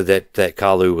area that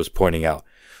Kalu was pointing out.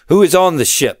 Who is on the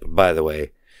ship, by the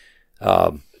way,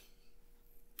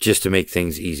 just to make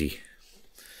things easy.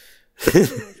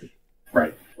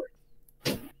 Right.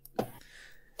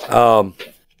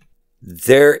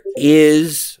 There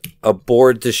is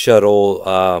aboard the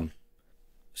shuttle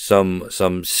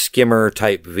some skimmer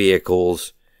type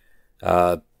vehicles,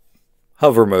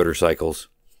 hover motorcycles.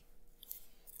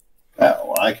 Oh,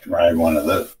 well, I can ride one of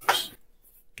those.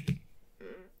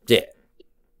 Yeah,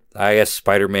 I guess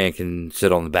Spider-Man can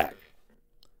sit on the back.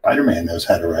 Spider-Man knows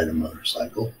how to ride a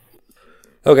motorcycle.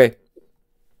 Okay,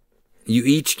 you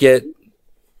each get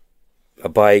a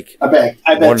bike. I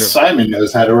bet Simon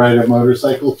knows how to ride a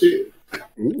motorcycle too.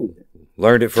 Ooh.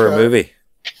 Learned it for a movie.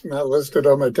 Not listed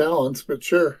on my talents, but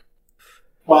sure.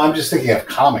 Well, I'm just thinking of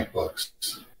comic books.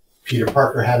 Peter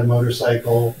Parker had a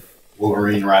motorcycle.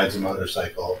 Wolverine rides a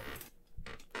motorcycle.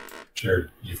 Sure,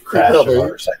 you've crashed a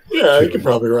motorcycle. Yeah, I could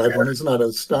probably ride one. He's not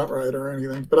a stunt rider or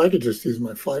anything, but I could just use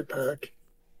my flight pack.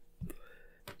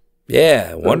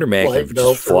 Yeah, Wonder Man can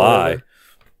just fly.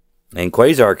 And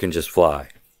Quasar can just fly.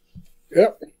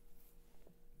 Yep.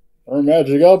 We're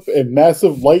magic up a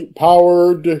massive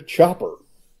light-powered chopper.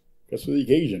 Just for the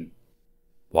occasion.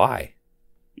 Why?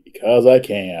 Because I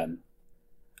can.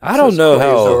 I don't know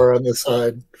how. On the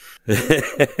side.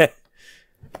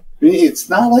 It's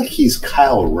not like he's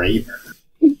Kyle Rayner.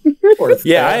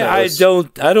 Yeah,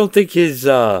 I don't think his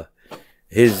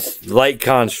light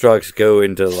constructs go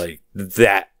into like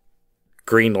that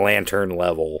Green Lantern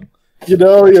level. You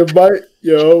know,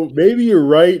 maybe you're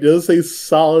right. It does say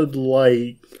solid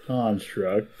light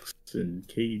constructs and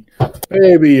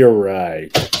maybe you're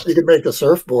right. You could make a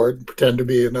surfboard and pretend to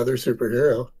be another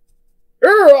superhero.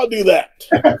 Sure, I'll do that.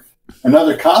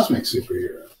 Another cosmic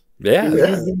superhero. Yeah.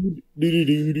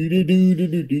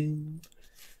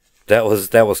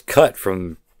 That was cut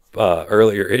from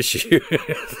earlier issue.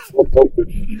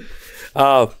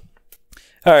 All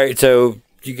right, so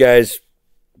you guys,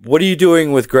 what are you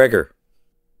doing with Gregor?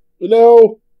 I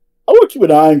want to keep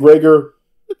an eye on Gregor.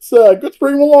 Let's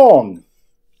bring him along.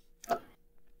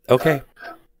 Okay.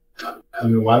 I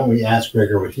mean, why don't we ask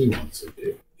Gregor what he wants to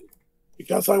do?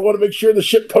 Because I want to make sure the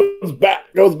ship goes back.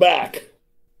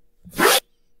 Yeah,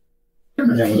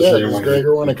 does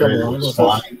Gregor want to come along with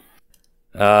us?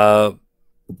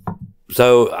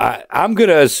 So I'm going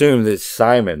to assume that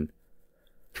Simon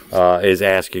is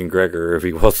asking Gregor if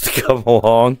he wants to come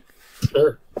along.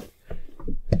 Sure.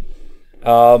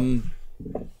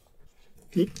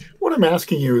 What I'm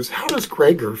asking you is, how does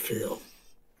Gregor feel?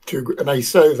 And I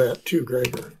say that to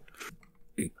Gregor.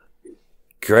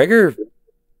 Gregor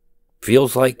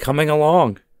feels like coming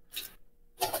along.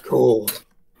 Cool.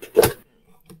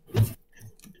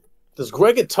 Does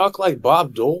Gregor talk like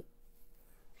Bob Dole?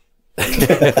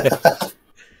 Grab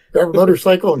a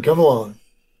motorcycle and come along.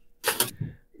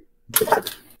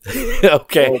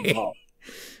 Okay.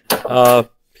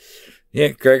 Yeah,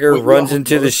 Gregor runs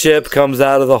into the ship, comes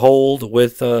out of the hold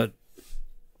with a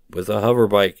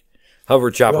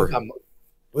hover chopper.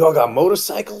 We all got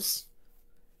motorcycles?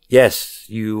 Yes,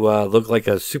 you look like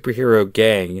a superhero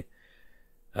gang.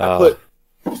 I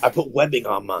put webbing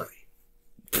on mine.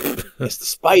 It's the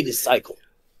spider cycle.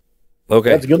 Okay.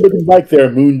 That's a good looking bike there,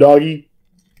 Moon Doggy.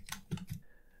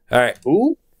 All right.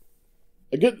 Ooh.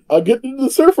 I'll get into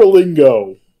the surfer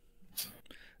lingo.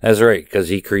 That's right, because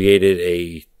he created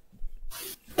a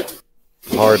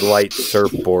hard light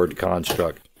surfboard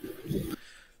construct.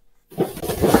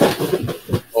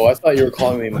 Oh, I thought you were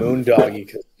calling me Moon Doggy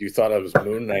because you thought I was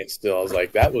Moon Knight still. I was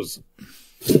like, that was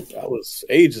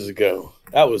ages ago.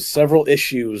 That was several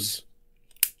issues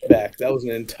back. That was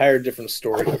an entire different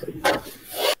story.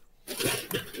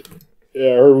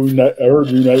 Yeah, I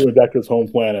heard Moon Knight went back to his home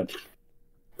planet.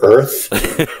 Earth?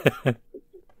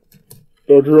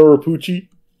 Don't you remember Poochie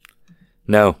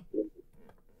No.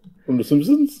 from The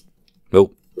Simpsons?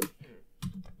 Nope.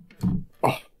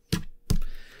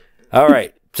 All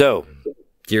right, so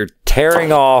you're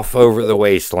tearing off over the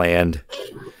wasteland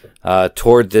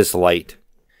toward this light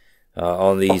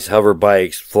on these hover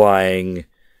bikes, flying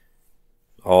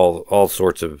all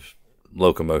sorts of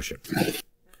locomotion.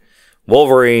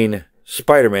 Wolverine,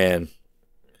 Spider-Man,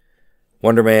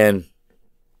 Wonder Man,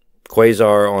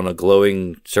 Quasar on a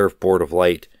glowing surfboard of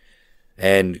light,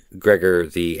 and Gregor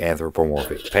the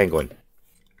anthropomorphic penguin.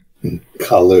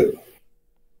 Kalu.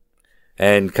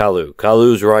 And Kalu.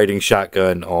 Kalu's riding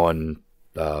shotgun on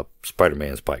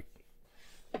Spider-Man's bike.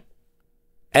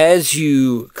 As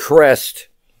you crest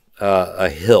a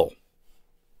hill,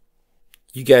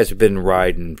 you guys have been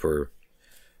riding for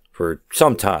for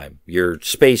some time. Your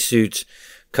spacesuits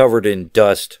covered in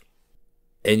dust,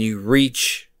 and you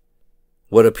reach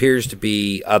what appears to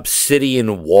be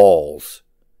obsidian walls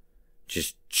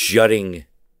just jutting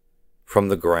from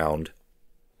the ground.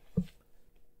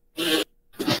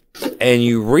 And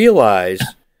you realize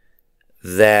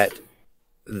that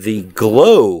the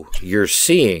glow you're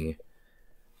seeing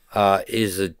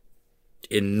is an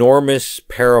enormous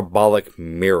parabolic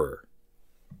mirror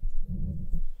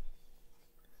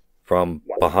from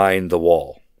behind the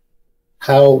wall.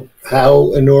 How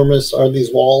enormous are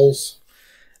these walls?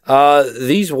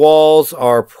 These walls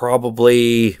are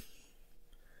probably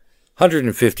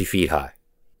 150 feet high.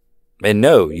 And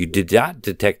no, you did not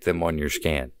detect them on your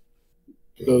scan.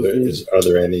 Are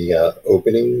there any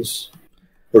openings?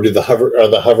 Or are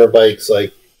the hover bikes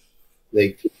like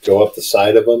they go up the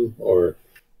side of them? Or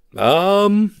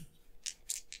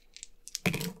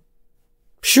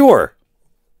sure.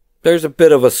 There's a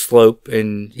bit of a slope,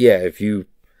 and yeah, if you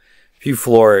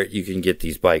floor it, you can get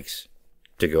these bikes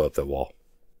to go up the wall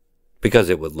because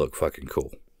it would look fucking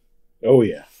cool. Oh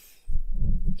yeah,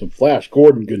 some Flash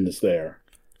Gordon goodness there.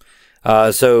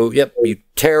 So yep, you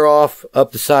tear off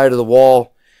up the side of the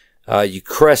wall, you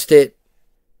crest it,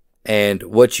 and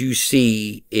what you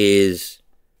see is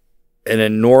an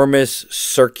enormous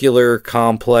circular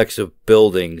complex of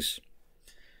buildings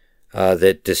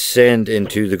that descend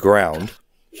into the ground.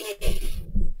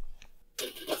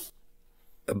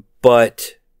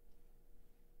 But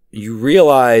you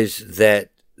realize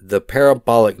that the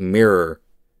parabolic mirror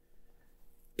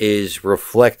is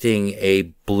reflecting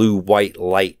a blue-white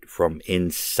light from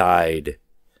inside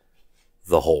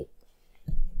the hole.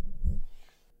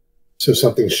 So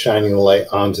something's shining a light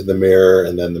onto the mirror,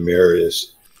 and then the mirror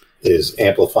is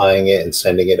amplifying it and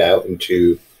sending it out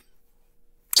into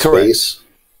space.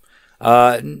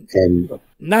 And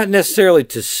not necessarily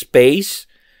to space,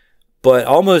 but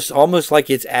almost like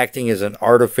it's acting as an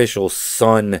artificial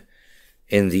sun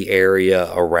in the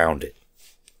area around it.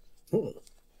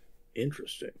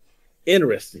 Interesting.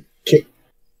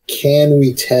 Can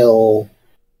we tell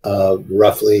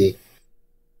roughly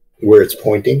where it's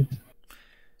pointing?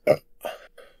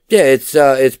 Yeah,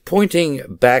 it's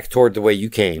pointing back toward the way you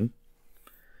came.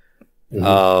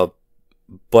 Mm-hmm.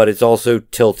 But it's also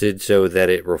tilted so that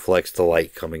it reflects the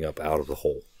light coming up out of the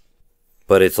hole.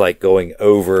 But it's like going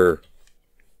over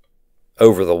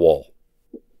the wall.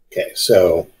 Okay,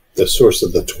 so the source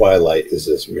of the twilight is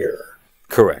this mirror.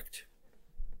 Correct.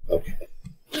 Okay.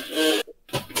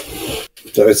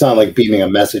 So it's not like beaming a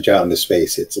message out into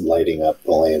space, it's lighting up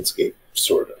the landscape,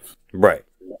 sort of. Right.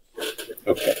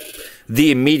 Okay.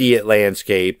 The immediate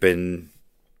landscape and,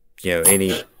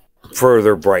 any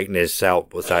further brightness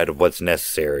outside of what's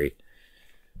necessary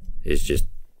is just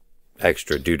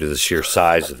extra due to the sheer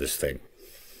size of this thing.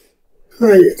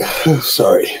 Right.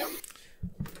 Sorry.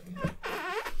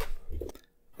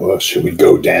 Well, should we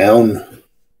go down?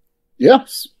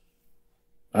 Yes.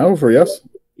 I vote for yes.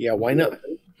 Yeah, why not?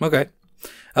 Okay.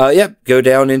 Yep, go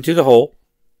down into the hole.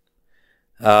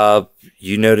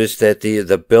 You notice that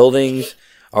the buildings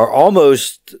are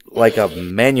almost like a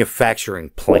manufacturing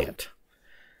plant.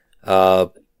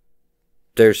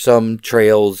 There's some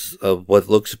trails of what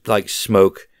looks like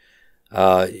smoke.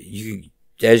 As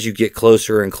you get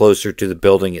closer and closer to the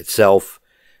building itself,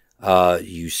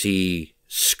 you see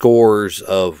scores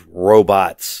of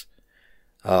robots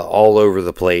all over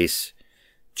the place,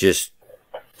 just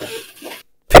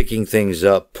picking things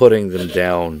up, putting them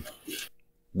down,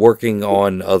 working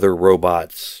on other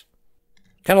robots.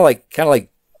 Kind of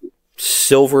like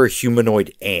silver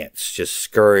humanoid ants just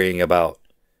scurrying about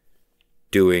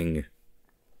doing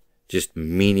just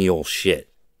menial shit.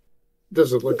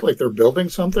 Does it look like they're building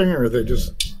something, or are they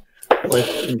just like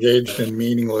engaged in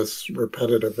meaningless,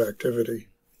 repetitive activity?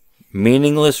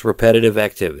 Meaningless, repetitive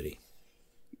activity.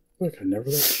 Look, I never.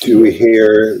 Do we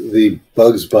hear the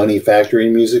Bugs Bunny factory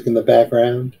music in the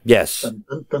background? Yes. Dun,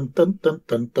 dun, dun, dun,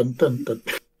 dun, dun, dun, dun.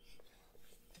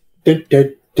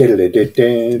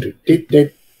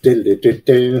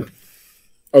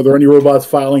 Are there any robots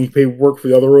filing paperwork for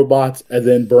the other robots and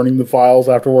then burning the files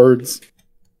afterwards?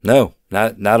 No,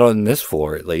 not on this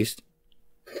floor, at least.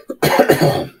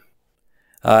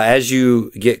 As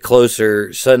you get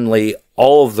closer, suddenly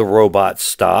all of the robots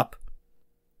stop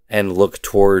and look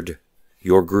toward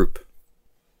your group.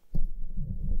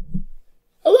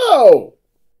 Hello!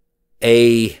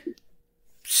 A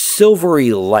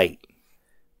silvery light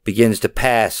begins to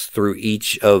pass through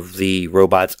each of the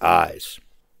robot's eyes.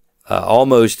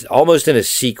 Almost in a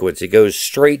sequence. It goes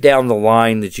straight down the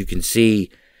line that you can see,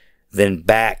 then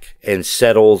back and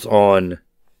settles on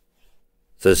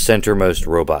the centermost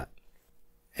robot.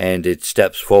 and it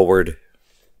steps forward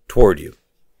toward you.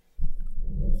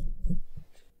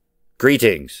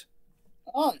 Greetings.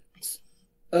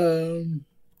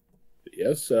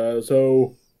 Yes,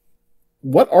 so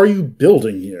what are you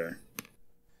building here?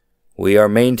 We are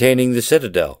maintaining the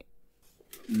Citadel.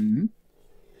 Mm-hmm.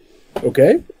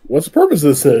 Okay, what's the purpose of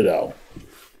the Citadel?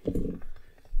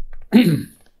 It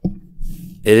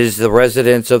is the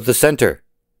residence of the center.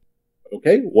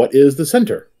 Okay, what is the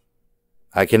center?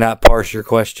 I cannot parse your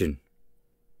question.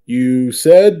 You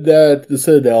said that the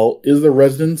Citadel is the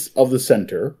residence of the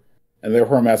center, and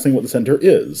therefore I'm asking what the center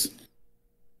is.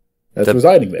 That's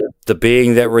residing there. The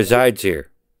being that resides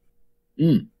here.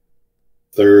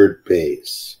 Third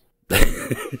base.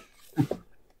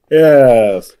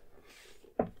 Yes.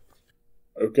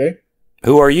 Okay.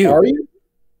 Who are you? Are you?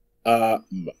 My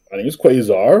name is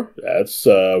Quasar. That's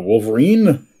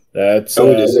Wolverine. That's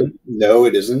No, it isn't. No,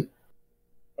 it isn't.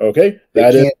 Okay.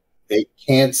 They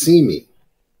can't see me.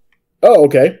 Oh,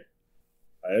 okay.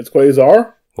 It's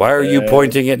Quasar. Why are you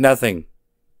pointing at nothing?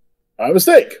 My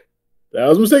mistake. That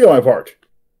was a mistake on my part.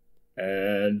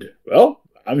 And, well,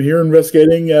 I'm here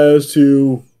investigating as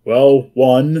to, well,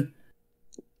 one,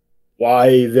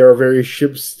 why there are various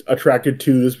ships attracted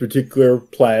to this particular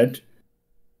planet,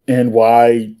 and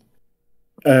why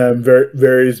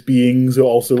various beings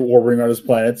also orbiting on this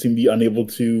planet seem to be unable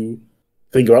to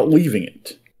think about leaving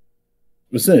it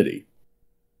vicinity,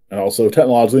 and also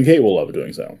technologically capable of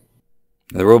doing so.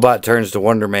 The robot turns to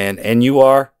Wonder Man, and you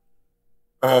are?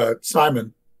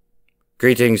 Simon.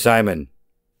 Greetings, Simon.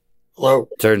 Hello.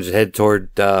 Turns his head toward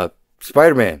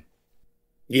Spider-Man.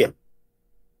 Yeah.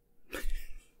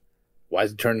 Why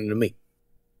is it turning to me?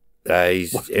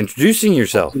 He's introducing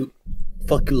yourself.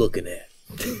 Fuck you looking at?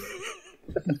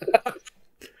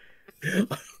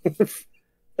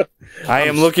 I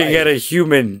am looking at a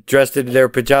human dressed in their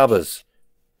pajamas.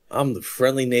 I'm the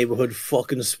friendly neighborhood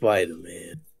fucking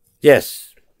Spider-Man.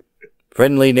 Yes.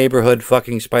 Friendly neighborhood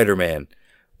fucking Spider-Man.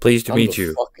 Pleased to meet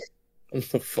you. I'm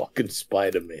the fucking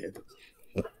Spider-Man.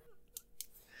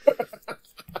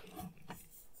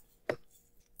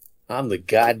 I'm the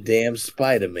goddamn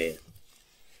Spider-Man.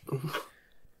 I've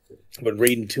been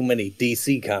reading too many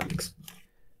DC comics.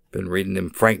 Been reading them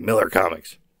Frank Miller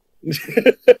comics.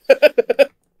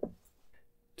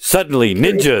 Suddenly,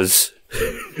 ninjas.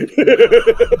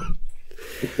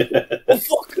 Oh,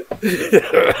 fuck.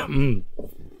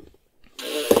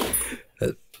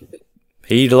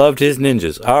 He loved his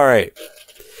ninjas. All right.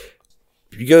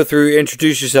 You go through,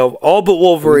 introduce yourself, all but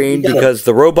Wolverine, because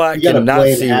the robot cannot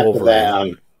see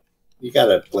Wolverine. You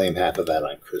gotta blame half of that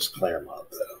on Chris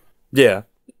Claremont, though. Yeah.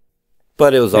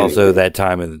 But it was also that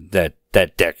time in that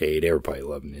decade. Everybody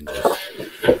loved ninjas.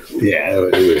 Yeah,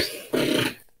 it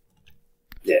was.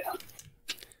 Yeah.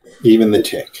 Even the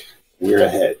Tick. We're a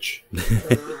hedge.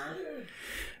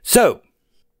 So,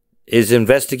 is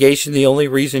investigation the only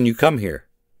reason you come here?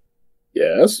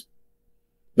 Yes.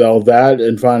 Well, that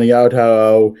and finding out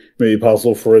how it may be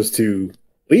possible for us to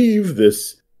leave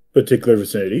this particular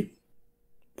vicinity.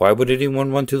 Why would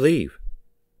anyone want to leave?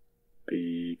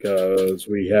 Because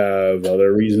we have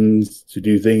other reasons to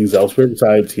do things elsewhere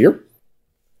besides here.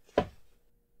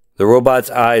 The robot's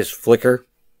eyes flicker.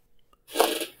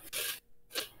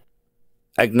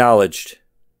 Acknowledged.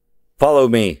 Follow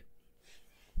me.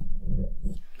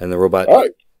 And the robot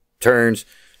turns.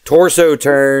 Torso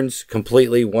turns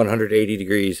completely 180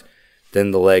 degrees. Then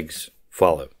the legs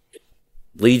follow.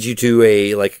 Leads you to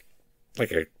a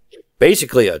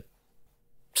basically a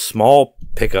small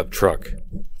pickup truck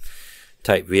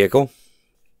type vehicle.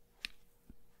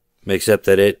 Except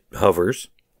that it hovers.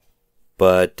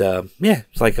 But yeah,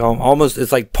 it's like almost,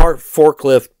 it's like part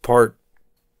forklift, part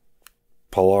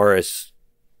Polaris,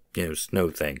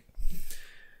 snow thing.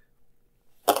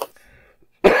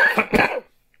 The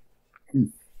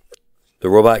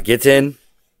robot gets in,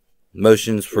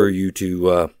 motions for you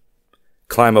to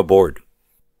climb aboard.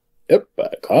 Yep, I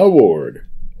climb aboard.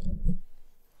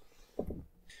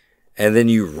 And then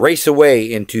you race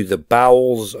away into the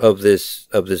bowels of this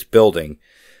building.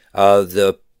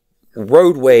 The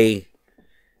roadway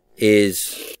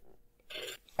is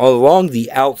along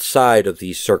the outside of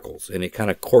these circles, and it kind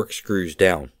of corkscrews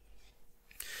down.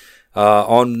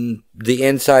 On the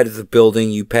inside of the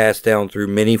building, you pass down through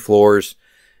many floors,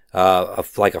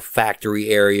 like a factory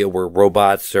area where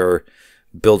robots are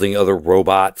building other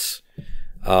robots,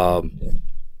 a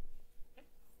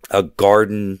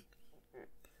garden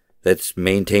that's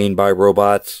maintained by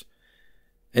robots,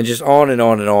 and just on and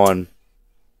on and on.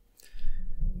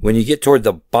 When you get toward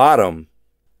the bottom,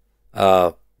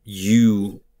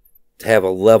 you have a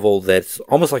level that's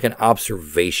almost like an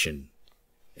observation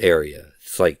area.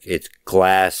 It's like it's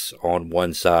glass on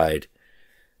one side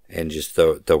and just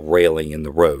the railing in the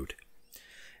road.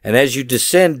 And as you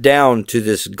descend down to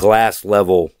this glass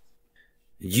level,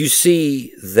 you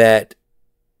see that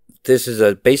this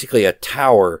is basically a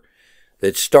tower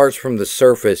that starts from the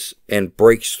surface and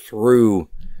breaks through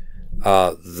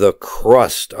the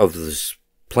crust of this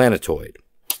planetoid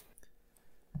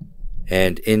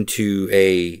and into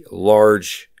a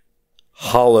large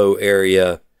hollow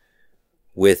area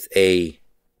with a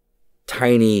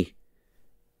tiny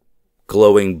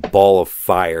glowing ball of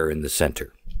fire in the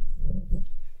center.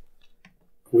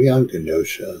 We on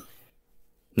Genosha.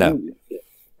 No.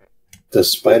 Does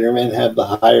Spider-Man have the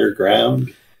higher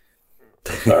ground?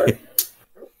 Sorry.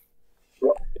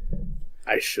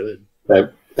 I should.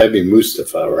 That'd be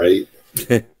Mustafa,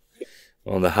 right?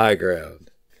 On the high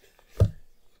ground.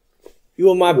 You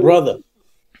are my brother.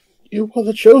 You are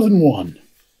the chosen one.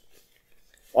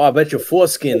 Oh, I bet your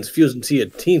foreskins fused into your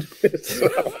teeth.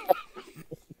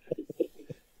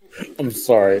 I'm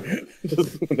sorry.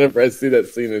 Just whenever I see that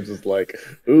scene, it's just like,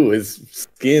 ooh, his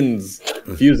skin's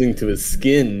fusing to his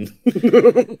skin.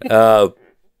 Yeah,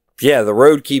 the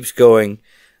road keeps going.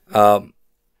 And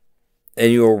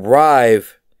you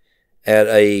arrive at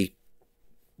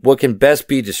what can best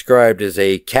be described as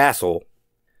a castle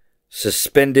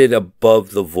suspended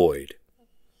above the void.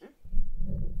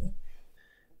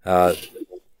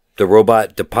 The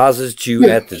robot deposits you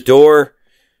at the door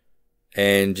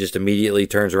and just immediately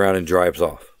turns around and drives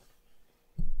off.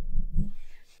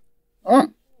 Oh,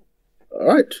 all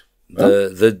right.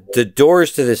 The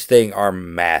doors to this thing are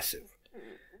massive.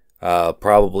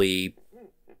 Probably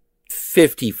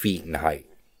 50 feet in height.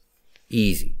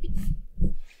 Easy.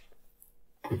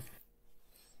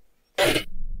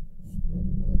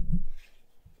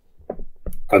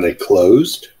 Are they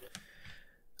closed?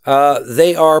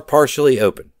 They are partially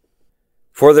open.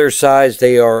 For their size,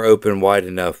 they are open wide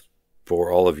enough for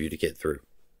all of you to get through.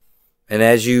 And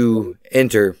as you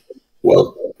enter...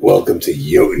 Welcome to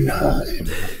Jotunheim.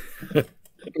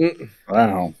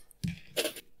 Wow.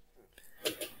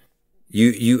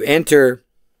 You enter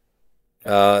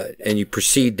and you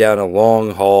proceed down a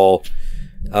long hall.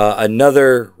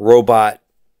 Another robot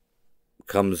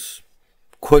comes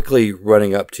quickly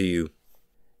running up to you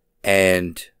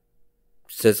and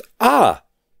says, "Ah,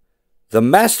 the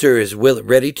master is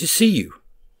ready to see you."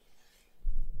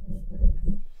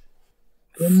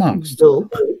 The monster. So,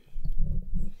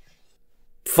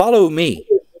 Follow me.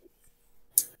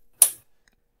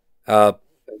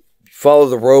 Follow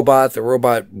the robot. The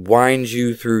robot winds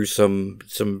you through some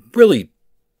really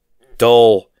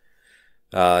dull,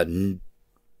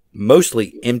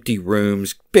 mostly empty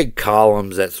rooms, big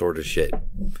columns, that sort of shit,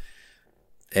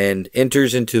 and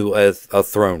enters into a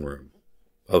throne room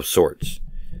of sorts.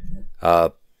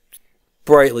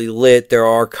 Brightly lit. There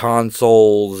are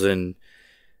consoles and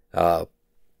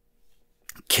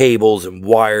cables and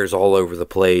wires all over the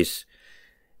place.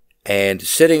 And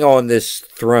sitting on this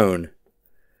throne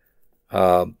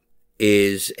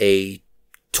is a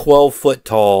 12-foot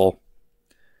tall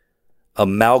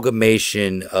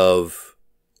amalgamation of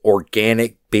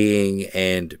organic being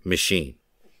and machine.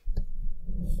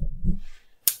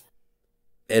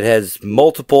 It has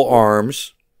multiple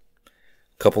arms,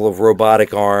 a couple of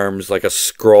robotic arms, like a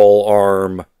scroll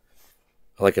arm,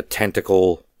 like a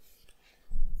tentacle.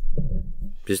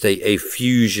 Just a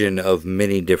fusion of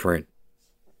many different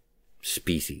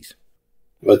species.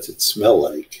 What's it smell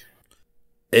like?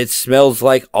 It smells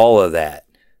like all of that.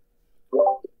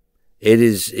 It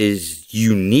is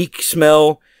unique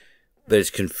smell, but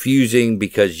it's confusing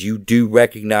because you do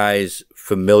recognize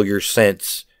familiar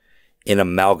scents in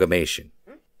amalgamation.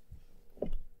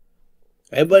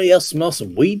 Everybody else smells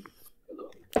some weed?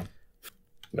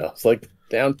 Smells like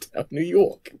downtown New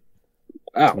York.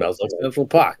 Wow. Smells like Central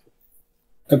Park.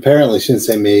 Apparently, since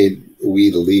they made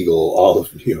weed illegal, all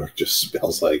of New York just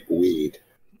smells like weed.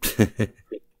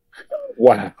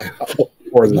 Wow.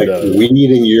 Or Like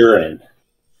weed and urine.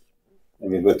 I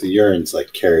mean, but the urine's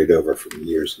like carried over from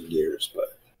years and years,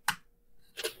 but...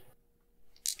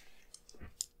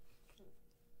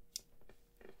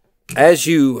 As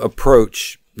you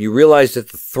approach, you realize that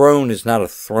the throne is not a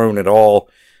throne at all,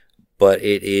 but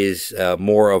it is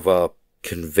more of a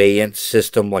conveyance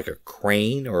system, like a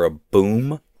crane or a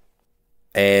boom,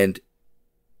 and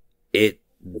it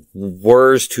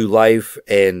whirs to life,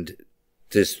 and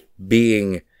this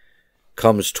being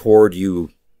comes toward you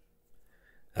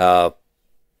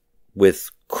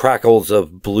with crackles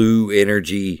of blue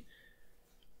energy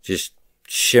just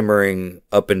shimmering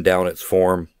up and down its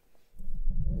form.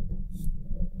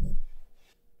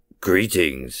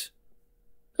 "Greetings."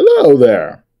 Hello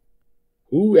there.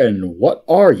 Who and what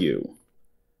are you?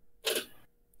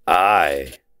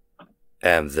 I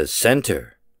am the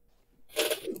center.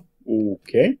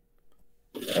 Okay.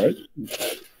 All right.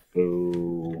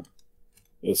 So,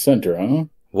 the center, huh?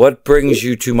 What brings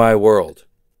you to my world?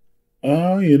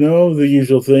 The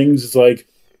usual things. It's like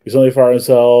we suddenly find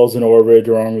ourselves in orbit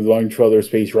along with a bunch of other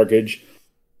space wreckage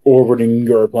orbiting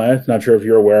your planet. Not sure if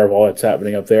you're aware of all that's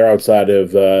happening up there outside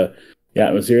of the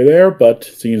atmosphere there, but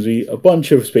seems to be a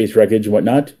bunch of space wreckage and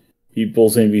whatnot. People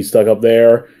seem to be stuck up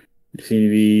there. They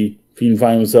seem to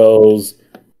find themselves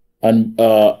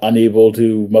unable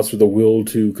to muster the will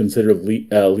to consider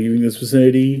leaving this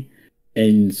vicinity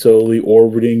and slowly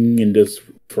orbiting and just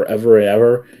forever and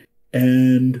ever.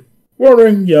 And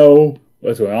wondering,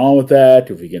 what's going on with that,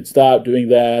 if we can stop doing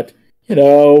that,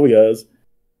 because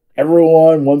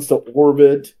everyone wants to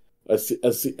orbit a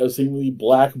seemingly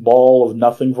black ball of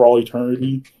nothing for all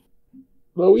eternity.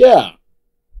 So, yeah,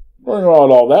 wondering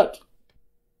about all that.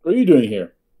 What are you doing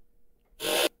here?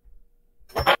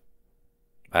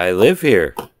 I live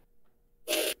here.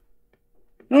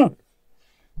 Huh.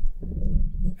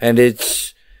 And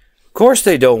of course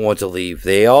they don't want to leave.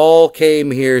 They all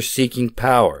came here seeking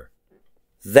power.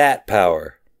 That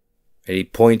power. And he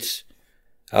points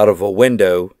out of a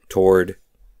window toward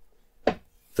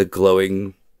the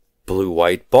glowing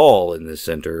blue-white ball in the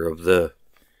center of the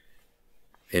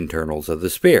internals of the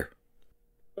spear.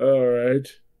 All right.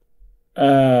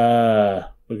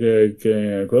 Okay,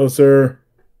 getting closer.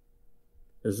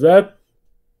 Is that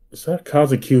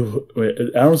cosmic cube? Wait,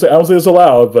 I don't say this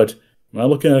aloud, but am I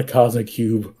looking at a cosmic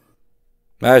cube?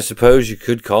 I suppose you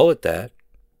could call it that.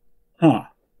 Huh.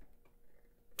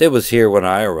 It was here when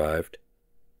I arrived.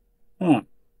 Huh.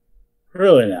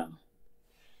 Really now?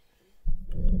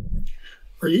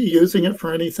 Are you using it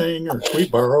for anything, or can we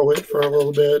borrow it for a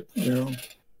little bit?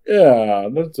 Yeah,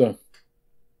 that's a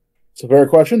fair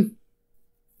question.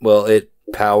 Well, it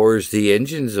powers the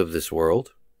engines of this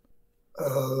world.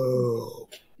 Oh.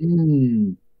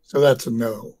 So that's a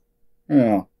no.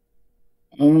 Yeah.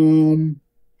 One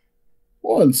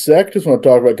sec. Just want to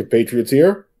talk about compatriots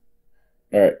here.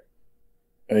 All right.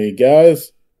 Hey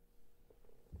guys,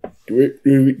 do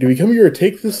we come here to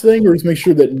take this thing, or just make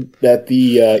sure that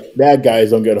the bad guys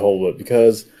don't get a hold of it?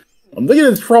 Because I'm thinking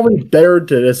it's probably better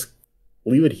to just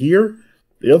leave it here.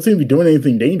 They don't seem to be doing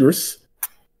anything dangerous.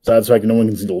 Besides the fact that no one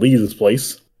can seem to leave this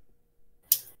place.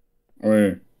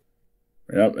 I'm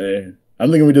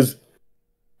thinking we just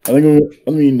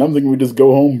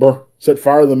go home, set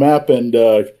fire to the map, and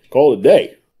call it a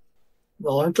day.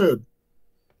 Well, aren't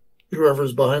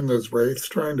whoever's behind those wraiths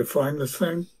trying to find this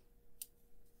thing?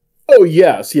 Oh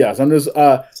yes. I'm just.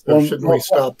 Shouldn't we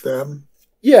stop them?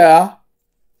 Yeah,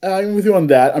 I'm with you on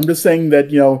that. I'm just saying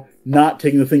that not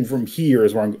taking the thing from here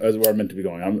is where I'm meant to be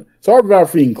going. I'm sorry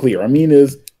about being clear. I mean,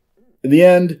 is in the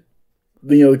end,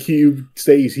 the cube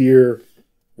stays here,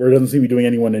 where it doesn't seem to be doing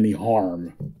anyone any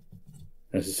harm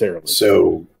necessarily.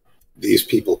 So these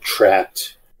people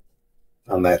trapped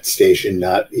on that station,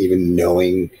 not even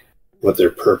knowing what their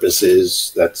purpose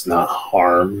is, that's not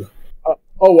harm.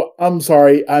 I'm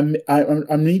sorry. I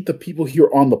mean the people here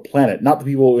on the planet, not the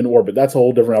people in orbit. That's a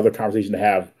whole different other conversation to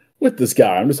have with this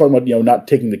guy. I'm just talking about not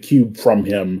taking the cube from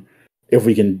him if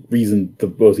we can reason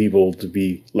both people to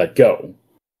be let go.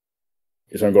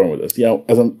 Is where I'm going with this. What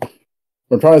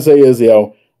I'm trying to say is,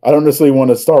 I don't necessarily want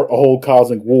to start a whole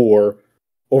cosmic war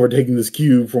over taking this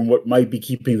cube from what might be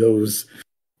keeping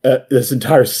this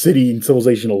entire city and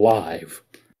civilization alive,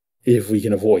 if we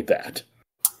can avoid that.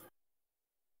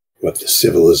 What, the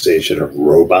civilization of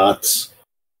robots?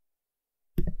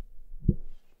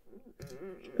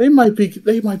 They might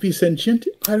be sentient.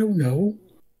 I don't know.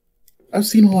 I've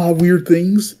seen a lot of weird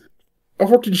things. I've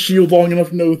worked in S.H.I.E.L.D. long enough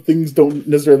to know things don't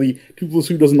necessarily 2 +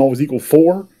 2 doesn't always equal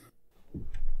 4.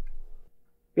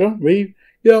 We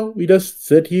just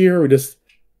sit here. We just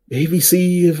maybe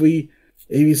see if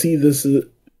this.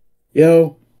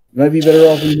 Might be better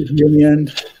off here in the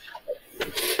end.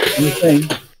 I'm just saying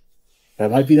that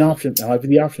might be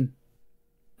the option.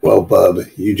 Well, Bub,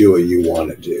 you do what you want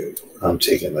to do. I'm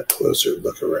taking a closer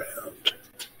look around.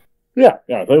 Yeah,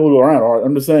 take a look around. All right,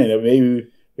 I'm just saying that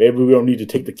maybe we don't need to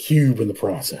take the cube in the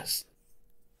process.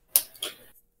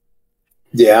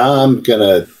 Yeah, I'm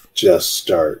gonna just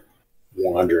start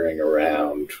wandering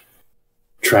around,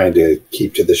 trying to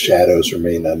keep to the shadows,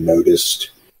 remain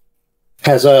unnoticed.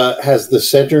 Has the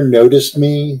center noticed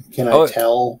me? Can I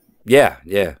tell? Yeah.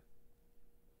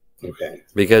 Okay.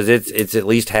 Because it's at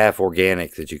least half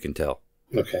organic that you can tell.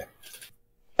 Okay.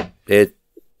 It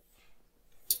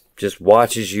just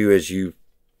watches you as you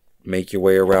make your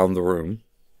way around the room.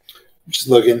 Just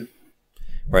looking.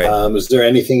 Right. Is there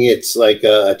anything it's like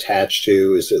attached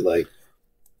to? Is it like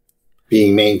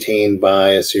being maintained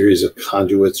by a series of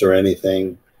conduits or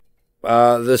anything?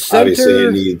 The center. Obviously,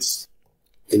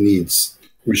 it needs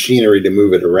machinery to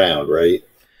move it around, right?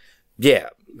 Yeah,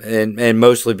 and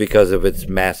mostly because of its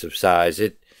massive size,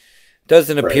 it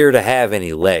doesn't appear to have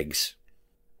any legs.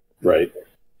 Right.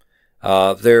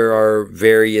 There are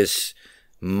various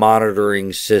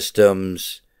monitoring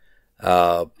systems,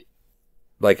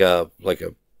 like a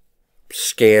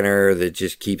scanner that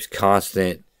just keeps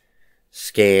constant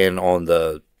scan on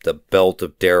the belt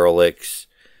of derelicts,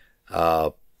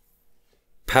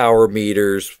 power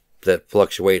meters that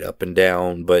fluctuate up and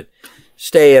down, but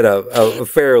stay at a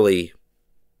fairly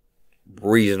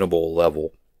reasonable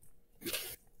level.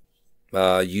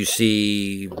 You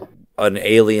see an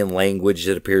alien language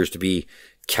that appears to be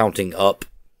counting up.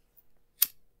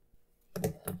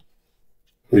 What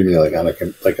do you mean, like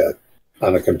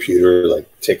on a computer,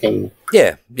 like ticking?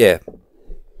 Yeah.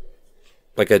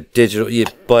 Like a digital,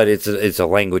 but it's a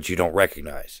language you don't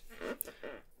recognize.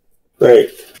 Right.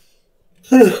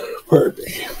 Pardon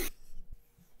me.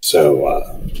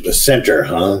 So, the center,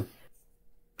 huh?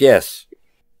 Yes.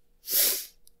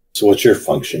 So what's your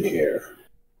function here?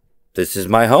 This is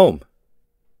my home.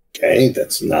 Okay,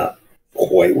 that's not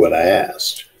quite what I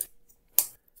asked.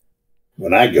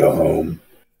 When I go home,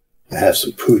 I have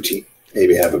some poutine,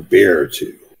 maybe have a beer or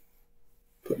two,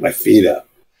 put my feet up,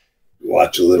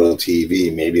 watch a little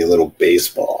TV, maybe a little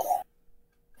baseball.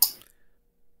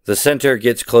 The center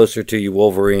gets closer to you,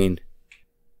 Wolverine,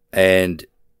 and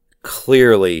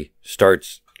clearly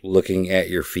starts looking at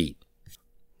your feet.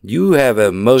 You have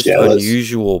a most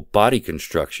unusual body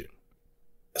construction.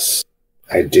 Yes,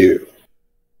 I do.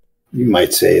 You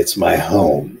might say it's my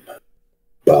home,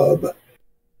 bub.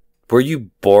 Were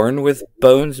you born with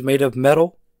bones made of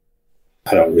metal?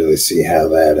 I don't really see how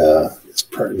that is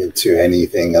pertinent to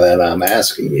anything that I'm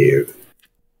asking you.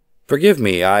 Forgive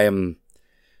me, I am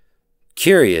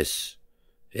curious.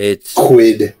 It's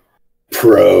quid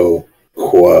pro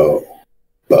quo,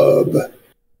 bub.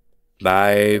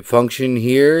 My function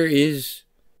here is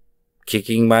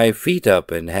kicking my feet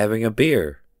up and having a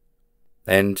beer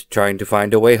and trying to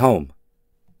find a way home.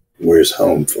 Where's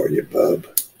home for you, bub?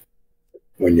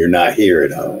 When you're not here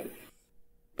at home.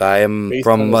 I am Based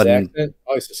from on his accent,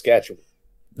 Saskatchewan.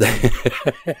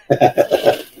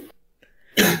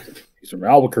 He's from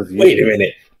Albuquerque. Wait a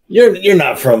minute. You're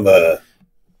not from the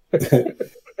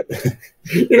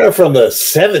you're not from the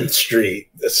 7th Street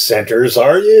centers,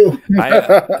 are you?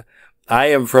 I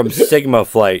am from Sigma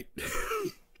Flight.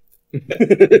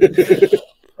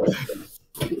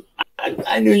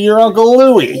 I knew your Uncle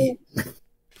Louie.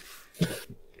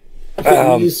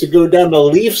 We used to go down to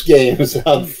Leafs games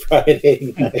on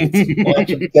Friday nights and watch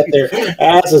them get their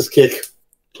asses kicked.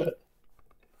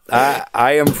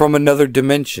 I am from another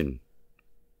dimension.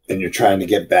 And you're trying to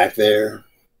get back there?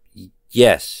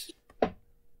 Yes.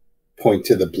 Point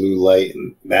to the blue light,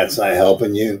 and that's not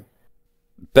helping you?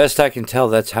 Best I can tell,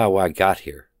 that's how I got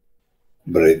here.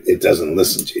 But it doesn't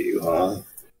listen to you, huh?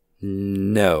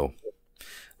 No.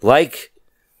 Like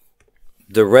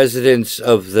the residents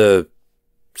of the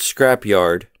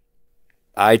scrapyard,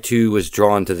 I too was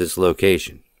drawn to this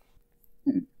location.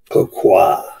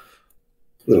 Pourquoi?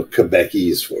 Little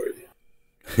Quebecese for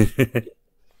you.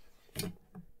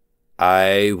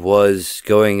 I was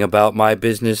going about my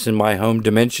business in my home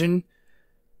dimension,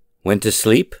 went to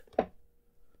sleep,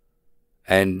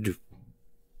 and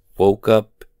woke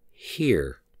up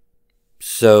here.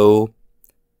 So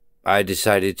I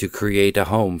decided to create a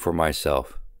home for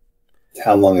myself.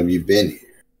 How long have you been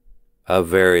here? A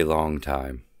very long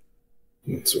time.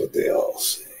 That's what they all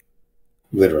say.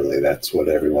 Literally, that's what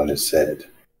everyone has said.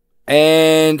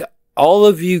 And all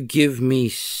of you give me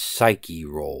psyche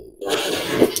rolls.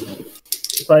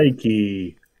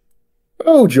 Psyche.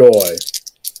 Oh, joy.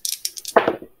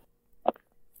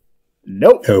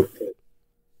 Nope.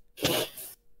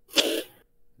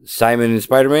 Simon and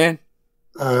Spider-Man?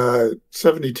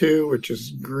 72, which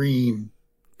is green.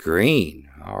 Green.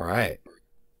 All right.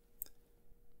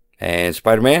 And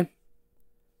Spider-Man?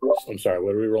 I'm sorry,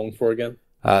 what are we rolling for again?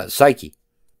 Psyche.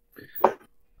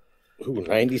 Ooh,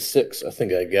 96. I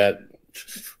think I got,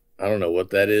 I don't know what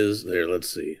that is. There, let's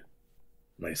see.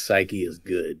 My psyche is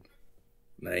good.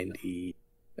 90.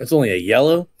 That's only a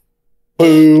yellow?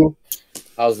 Boo.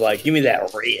 I was like, give me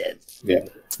that red. Yeah.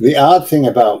 The odd thing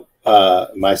about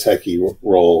my psyche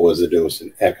roll was that it was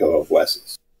an echo of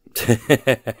Wes's.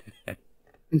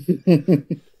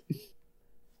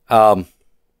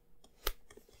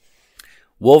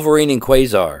 Wolverine and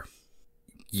Quasar,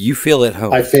 you feel at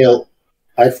home.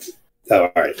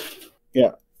 All right.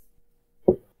 Yeah.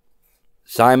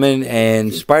 Simon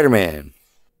and Spider-Man.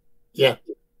 Yeah.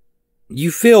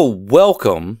 You feel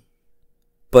welcome,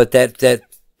 but that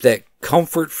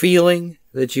comfort feeling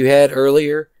that you had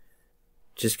earlier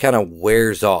just kind of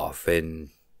wears off,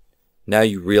 and now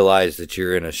you realize that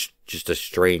you're in just a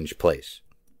strange place.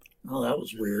 Oh, that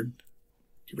was weird.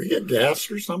 Did we get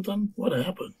gas or something? What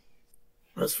happened?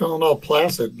 I was feeling all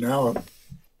placid. Now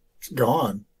it's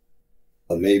gone.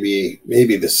 Well, maybe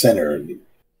the center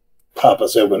pop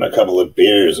us open a couple of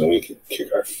beers and we can kick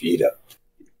our feet up.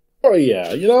 Oh yeah,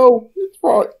 it's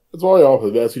probably all for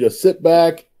the best. We just sit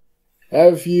back,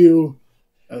 have a few,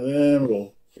 and then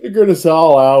we'll figure this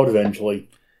all out eventually.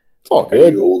 It's all Are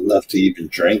good. you old enough to even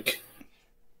drink?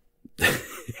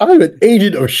 I'm an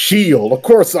agent of S.H.I.E.L.D. Of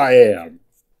course I am.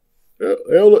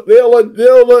 They'll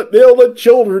let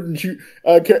children shoot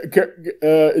in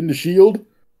the S.H.I.E.L.D.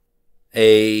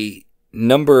 A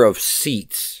number of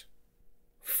seats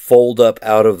fold up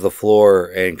out of the floor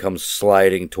and come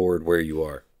sliding toward where you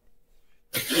are.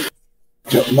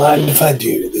 Don't mind if I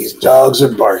do. These dogs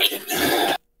are barking.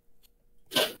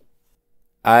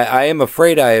 I am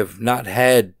afraid I have not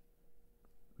had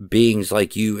beings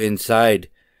like you inside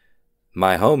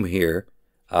my home here.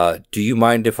 Do you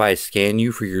mind if I scan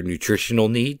you for your nutritional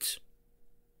needs?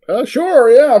 Sure,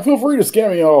 yeah. Feel free to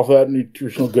scan me off that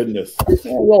nutritional goodness.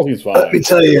 Well, he's fine. Let me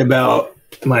tell you about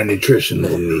my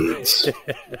nutritional needs.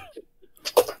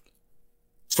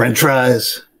 French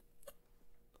fries,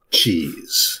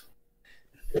 cheese,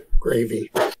 Gravy.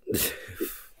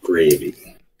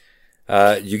 gravy.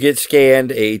 You get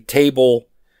scanned, a table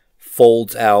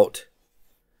folds out,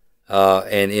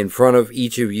 and in front of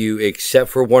each of you, except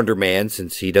for Wonder Man,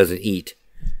 since he doesn't eat.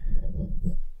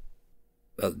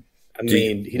 He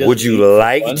doesn't would you eat for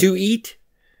like fun. to eat?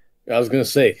 I was going to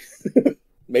say,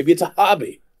 maybe it's a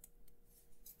hobby.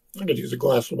 I could use a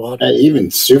glass of water.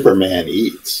 Even Superman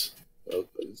eats.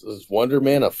 Is Wonder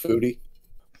Man a foodie?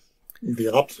 The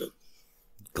opposite.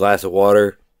 Glass of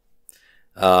water.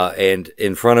 And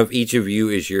in front of each of you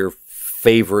is your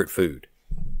favorite food.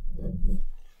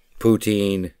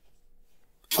 Poutine.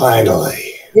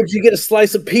 Finally. Would you get a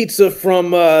slice of pizza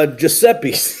from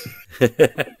Giuseppe's? I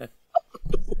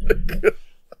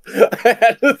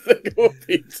had to think of a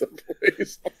pizza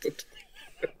place.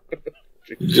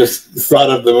 Just thought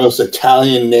of the most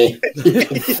Italian name you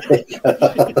can think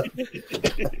of.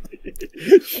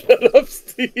 Shut up,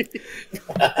 Steve.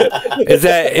 Is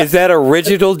that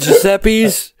original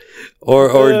Giuseppe's or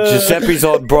Giuseppe's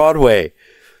on Broadway?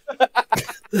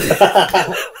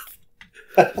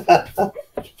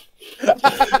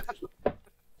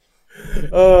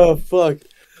 Oh, fuck.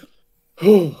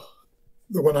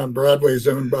 The one on Broadway is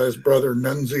owned by his brother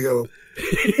Nunzio.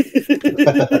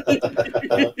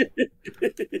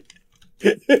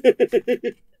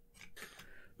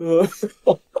 Oh,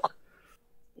 fuck.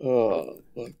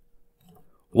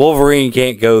 Wolverine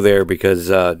can't go there because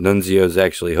Nunzio's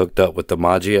actually hooked up with the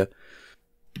Magia.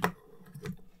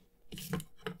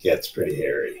 Gets pretty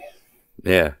hairy.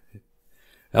 Yeah.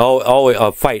 Always,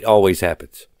 a fight always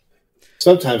happens.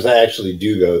 Sometimes I actually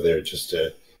do go there just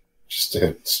to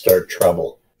start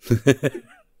trouble.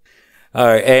 All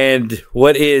right, and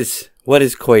what is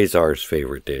Quasar's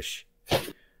favorite dish?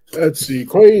 Let's see,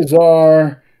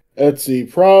 Quasar. Let's see,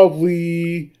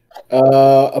 probably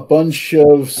a bunch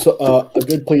of a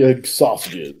good plate of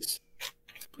sausages.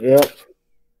 Yep.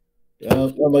 I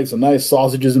like some nice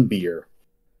sausages and beer.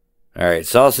 All right,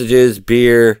 sausages,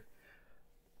 beer,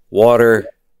 water,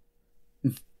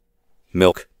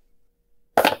 milk.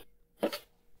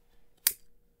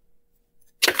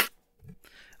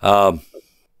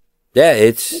 Yeah,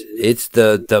 it's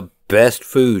the best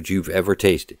food you've ever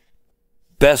tasted.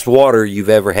 Best water you've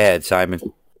ever had,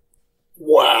 Simon.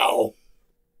 Wow.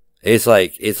 It's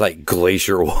like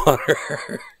glacier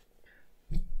water.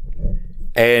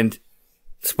 And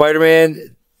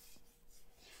Spider-Man,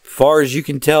 far as you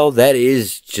can tell, that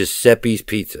is Giuseppe's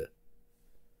pizza.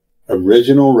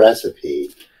 Original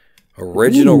recipe.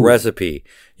 Original Ooh. recipe.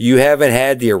 You haven't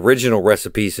had the original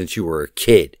recipe since you were a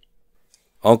kid.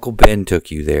 Uncle Ben took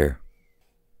you there.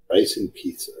 Rice and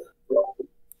pizza.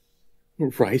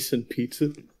 Rice and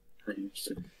pizza? Rice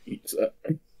and pizza.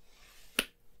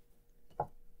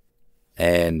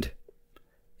 And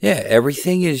yeah,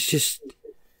 everything is just,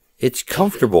 it's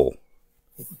comfortable.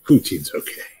 Poutine's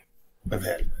okay. I've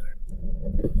had it.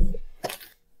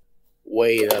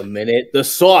 Wait a minute. The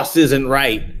sauce isn't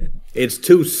right. It's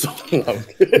too salty.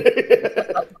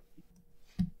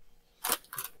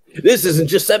 This isn't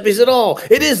Giuseppe's at all.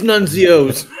 It is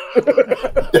Nunzio's.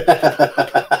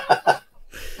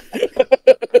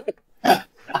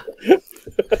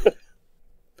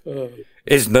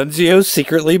 Is Nunzio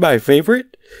secretly my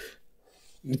favorite?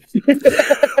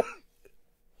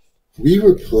 We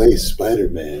replace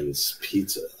Spider-Man's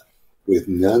pizza with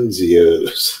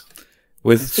Nunzio's.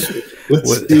 Let's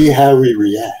see how he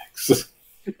reacts.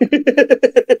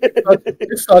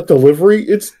 It's not delivery,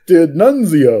 it's the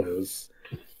Nunzio's.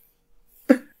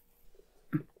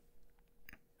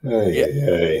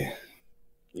 Hey.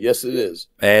 Yes, it is.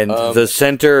 And the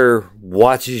center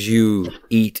watches you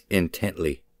eat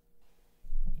intently.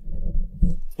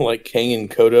 Like Kang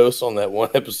and Kodos on that one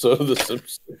episode of The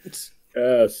Simpsons.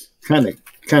 Yes. Kind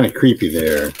of creepy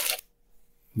there.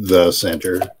 The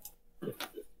center.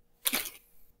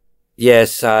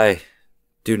 Yes, I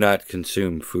do not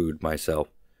consume food myself.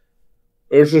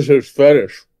 This is his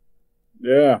fetish.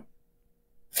 Yeah.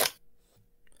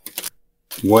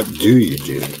 What do you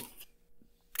do?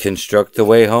 Construct the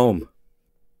way home.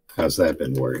 How's that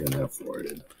been working out for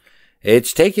you?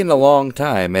 It's taken a long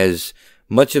time, as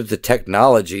much of the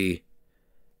technology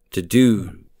to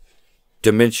do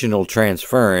dimensional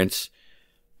transference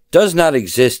does not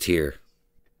exist here.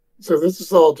 So this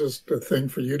is all just a thing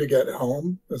for you to get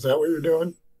home? Is that what you're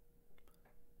doing?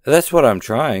 That's what I'm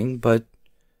trying, but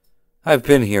I've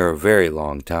been here a very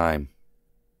long time.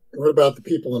 What about the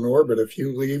people in orbit? If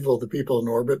you leave, will the people in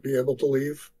orbit be able to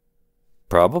leave?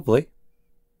 Probably.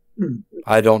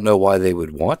 I don't know why they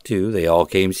would want to. They all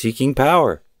came seeking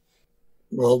power.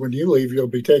 Well, when you leave, you'll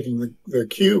be taking the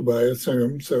cube, I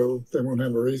assume, so they won't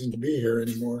have a reason to be here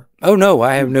anymore. Oh, no,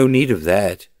 I have no need of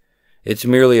that. It's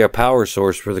merely a power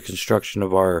source for the construction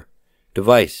of our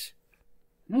device.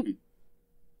 But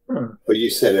you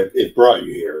said it brought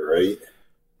you here, right?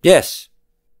 Yes.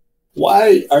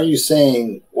 Why are you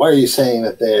saying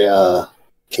that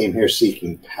they came here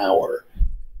seeking power?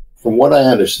 From what I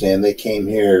understand, they came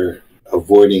here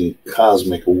avoiding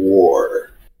cosmic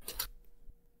war.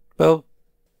 Well,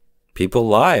 people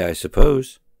lie, I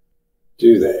suppose.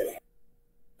 Do they?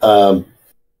 I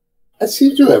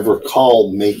seem to have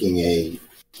recalled making a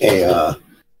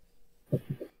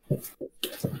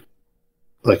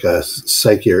like a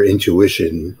psyche or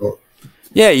intuition.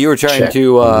 Yeah, you were trying Check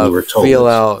to when you were told feel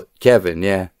this. out Kevin,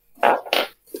 yeah.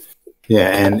 Yeah,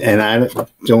 and I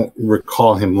don't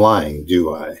recall him lying,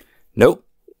 do I? Nope.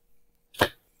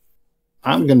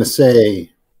 I'm going to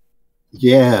say,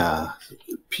 yeah,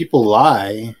 people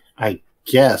lie, I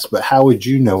guess, but how would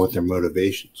you know what their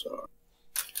motivations are?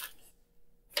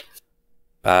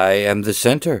 I am the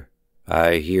center.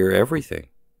 I hear everything.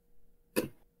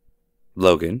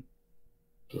 Logan.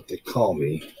 That's what they call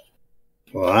me.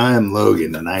 Well, I'm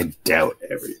Logan, and I doubt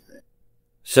everything.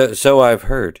 So I've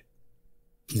heard.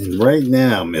 And right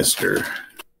now, mister,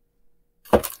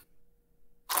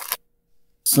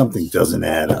 something doesn't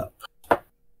add up.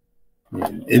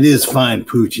 It is fine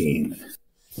poutine,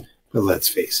 but let's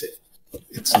face it,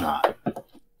 it's not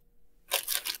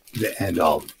the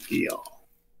end-all be-all.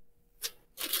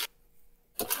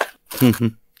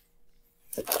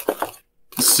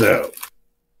 So,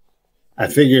 I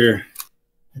figure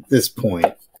at this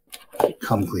point,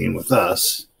 come clean with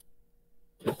us,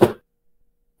 and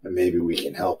maybe we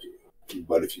can help you.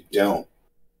 But if you don't,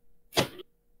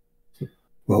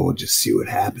 well, we'll just see what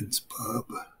happens, bub.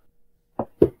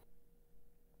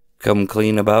 Come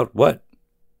clean about what?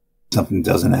 Something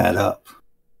doesn't add up.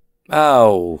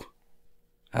 Oh,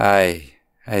 I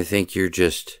think you're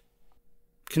just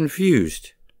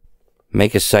confused.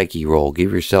 Make a psyche roll.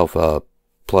 Give yourself a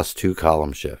 +2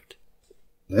 column shift.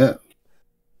 Yeah.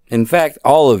 In fact,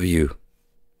 all of you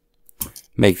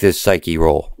make this psyche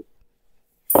roll.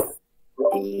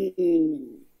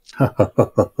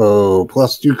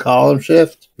 +2 column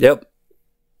shift? Yep.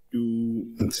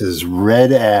 It's as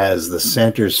red as the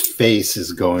center's face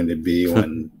is going to be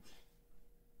when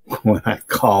I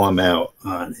call him out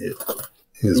on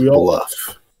his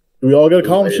bluff. Do we all get a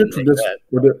column shift?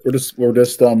 We're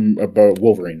just about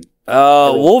Wolverine.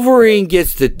 Wolverine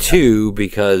gets the 2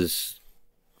 because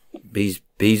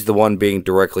he's the one being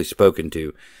directly spoken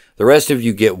to. The rest of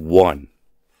you get 1.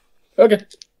 Okay.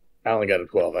 I only got a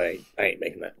 12. I ain't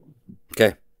making that.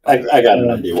 Okay. I got a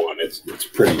 91. It's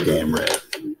pretty damn red.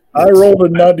 I rolled a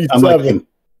 97.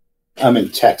 I'm in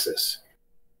Texas.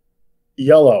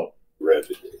 Yellow. Red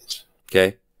it is.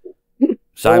 Okay. Rolled a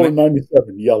Simon?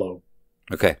 97. Yellow.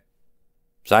 Okay.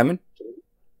 Simon?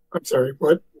 I'm sorry,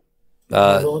 what?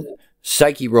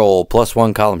 Psyche roll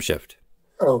 +1 column shift.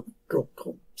 Oh,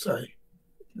 cool. Sorry.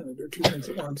 I'm going to do 2 things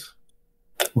at once.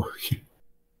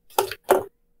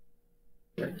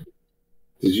 Did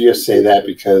you just say that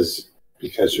because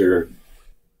you're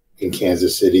in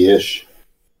Kansas City-ish?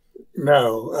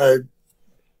 No,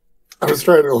 I was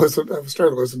trying to listen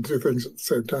to two things at the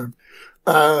same time.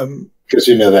 Because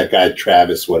you know that guy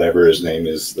Travis, whatever his name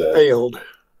is, the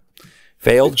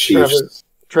failed. Chiefs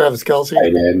Travis Kelce.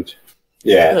 tight end.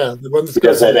 Yeah. The one that's He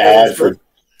does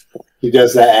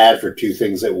that ad for two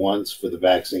things at once for the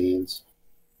vaccines.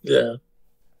 Yeah.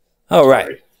 All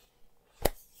right.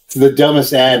 It's the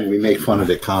dumbest ad, and we make fun of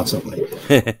it constantly.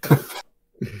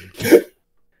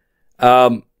 Yeah.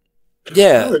 I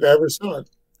never saw it.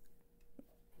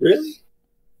 Really?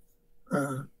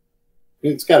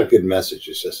 It's got a good message.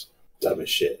 It's just dumb as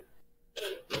shit.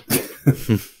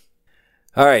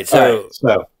 All right. So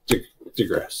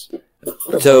digress.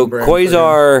 So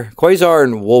Quasar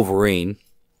and Wolverine.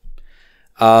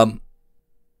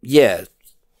 Yeah,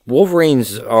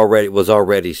 Wolverine's was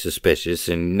already suspicious,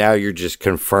 and now you're just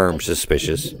confirmed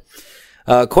suspicious.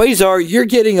 Quasar, you're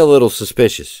getting a little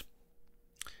suspicious.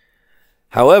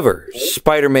 However,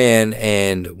 Spider-Man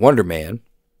and Wonder Man,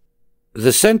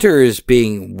 the center is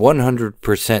being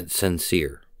 100%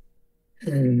 sincere.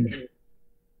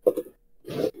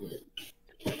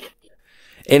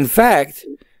 In fact,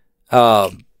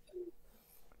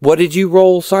 what did you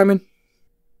roll, Simon?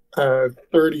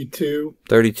 32.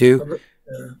 32?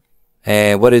 Yeah.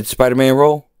 And what did Spider-Man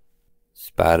roll?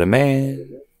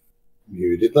 Spider-Man.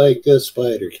 You did like the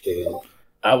Spider King.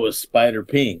 I was Spider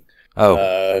Ping.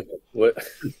 Oh. What?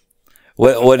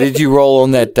 What did you roll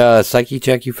on that psyche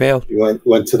check you failed? You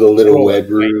went to the little web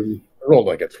room. I rolled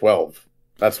like a 12.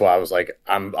 That's why I was like,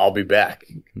 I'll be back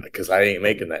because I ain't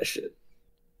making that shit.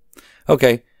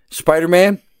 Okay.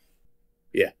 Spider-Man?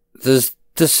 Yeah.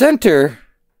 The center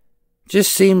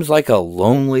just seems like a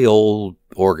lonely old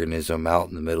organism out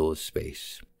in the middle of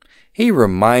space. He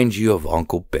reminds you of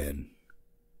Uncle Ben.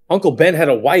 Uncle Ben had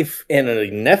a wife and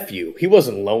a nephew. He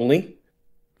wasn't lonely.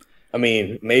 I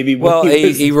mean, maybe. Well,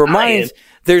 he reminds.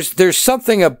 There's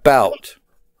something about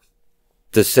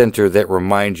the center that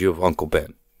reminds you of Uncle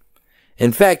Ben.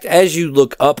 In fact, as you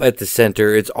look up at the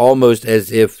center, it's almost as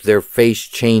if their face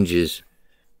changes,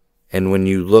 and when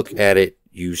you look at it,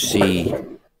 you see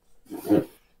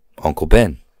Uncle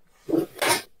Ben.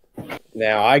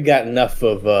 Now, I got enough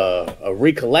of a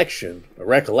recollection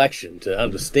to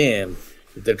understand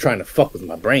that they're trying to fuck with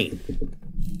my brain.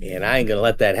 And I ain't gonna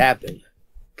let that happen.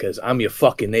 Because I'm your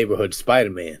fucking neighborhood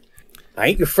Spider-Man. I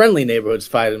ain't your friendly neighborhood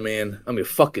Spider-Man. I'm your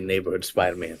fucking neighborhood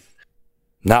Spider-Man.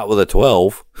 Not with a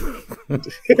 12. All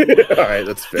right,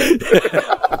 that's fair.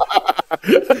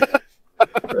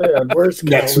 Where's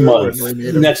Next month, on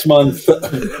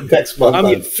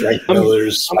Frank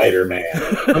Miller's Spider-Man.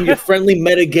 I'm your friendly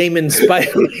metagaming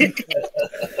Spider-Man.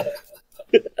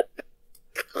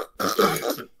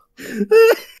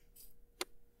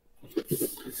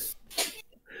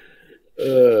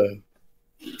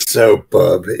 So,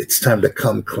 Bub, it's time to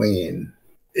come clean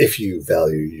if you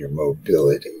value your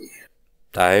mobility.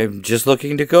 I'm just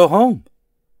looking to go home.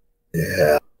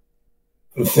 Yeah.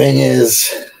 The thing is,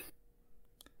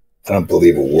 I don't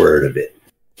believe a word of it.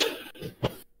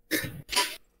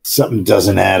 Something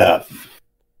doesn't add up.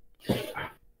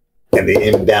 And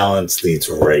the imbalance leads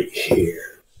right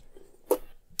here.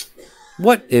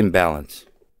 What imbalance?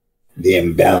 The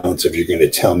imbalance of you're going to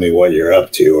tell me what you're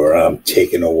up to, or I'm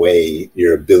taking away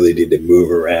your ability to move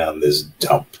around this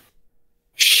dump.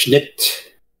 Schnitt.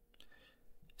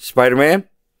 Spider-Man?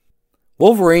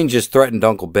 Wolverine just threatened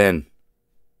Uncle Ben.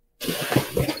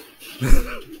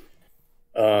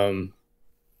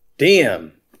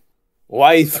 Damn.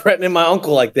 Why are you threatening my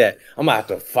uncle like that? I'm gonna have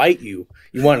to fight you.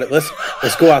 You want to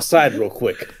let's go outside real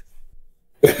quick.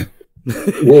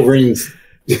 Wolverine's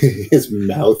his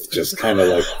mouth just kind of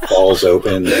like falls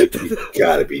open. Like, you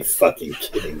gotta be fucking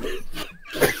kidding me.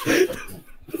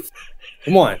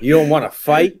 Come on, you don't want to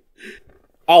fight?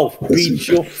 I'll beat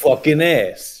your fucking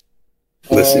ass.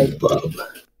 Listen, Bub.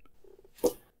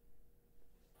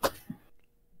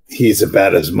 He's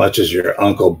about as much as your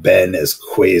Uncle Ben as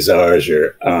Quasar's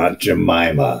your Aunt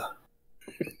Jemima.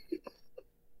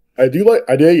 I think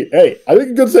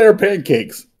you consider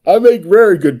pancakes. I make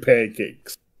very good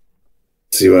pancakes.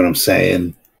 See what I'm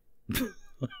saying?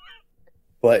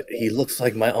 But he looks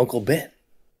like my Uncle Ben.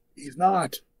 He's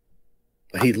not.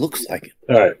 But he looks like it.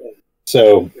 All right.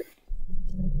 So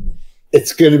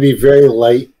it's going to be very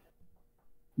light,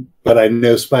 but I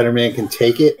know Spider-Man can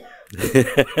take it.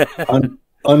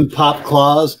 Unpop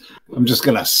claws. I'm just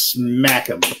going to smack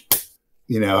him,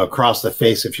 across the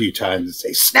face a few times and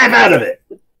say, snap out of it.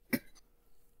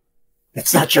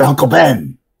 It's not your Uncle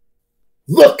Ben.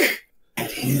 Look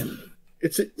at him.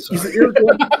 He's an irritable.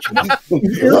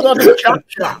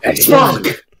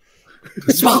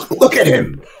 Spock, look at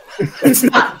him. It's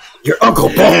not your Uncle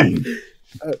Ben.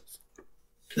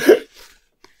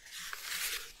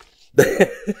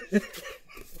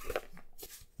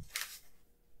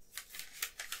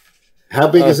 How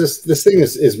big is this? This thing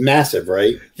is massive,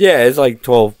 right? Yeah, it's like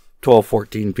 12,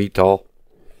 14 feet tall.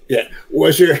 Yeah.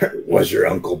 Was your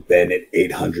Uncle Ben an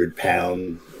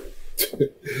 800-pound,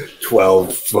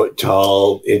 12-foot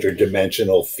tall,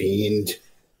 interdimensional fiend?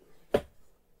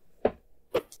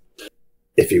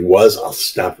 If he was, I'll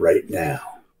stop right now.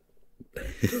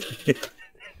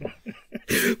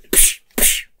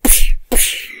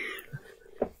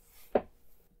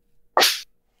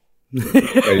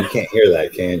 Oh, you can't hear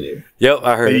that, can you? Yep,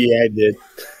 I heard it. Yeah, I did.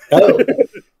 Oh,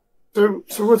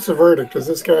 So what's the verdict? Is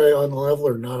this guy on the level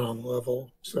or not on the level?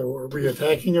 So are we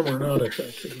attacking him or not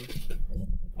attacking him?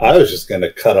 I was just going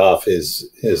to cut off his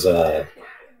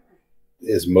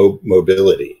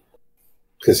mobility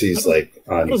because he's like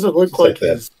on. Does it look like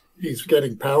that. he's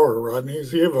getting power, Rodney?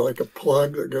 Does he have like a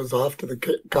plug that goes off to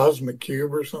the cosmic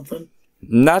cube or something?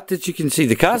 Not that you can see.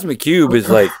 The cosmic cube is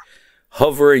like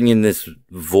hovering in this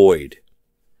void.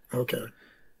 Okay.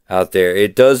 Out there.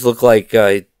 It does look like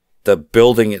the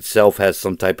building itself has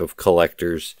some type of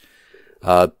collectors.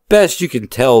 Best you can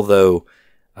tell, though,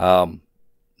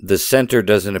 the center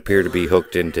doesn't appear to be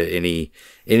hooked into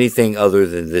anything other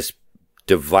than this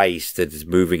device that is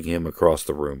moving him across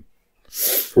the room.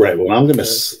 Right. Well, I'm going to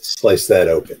slice that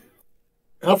open.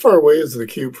 How far away is the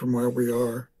cube from where we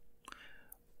are?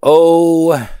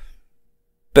 Oh,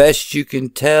 best you can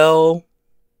tell,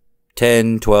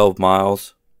 10, 12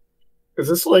 miles. Is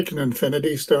this like an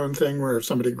Infinity Stone thing where if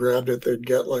somebody grabbed it, they'd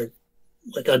get like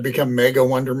I'd become Mega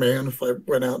Wonder Man if I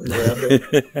went out and grabbed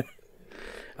it?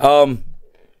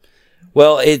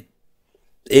 Well,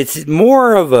 it's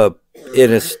more of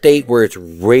in a state where it's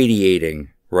radiating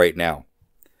right now,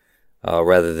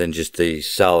 rather than just a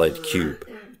solid cube.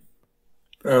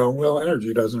 Oh, well,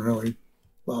 energy doesn't really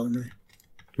bother me.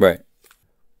 Right.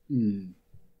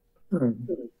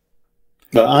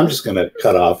 But I'm just going to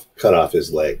cut off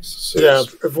his legs. So Yeah,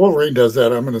 if Wolverine does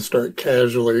that, I'm going to start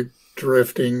casually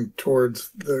drifting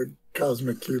towards the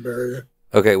cosmic cube area.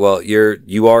 Okay, well,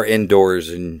 you are indoors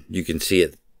and you can see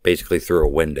it basically through a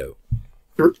window.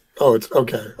 Oh, it's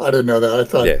okay. I didn't know that. I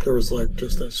thought there was like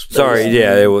just a space. Sorry,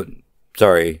 yeah,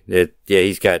 sorry.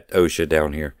 He's got OSHA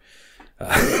down here.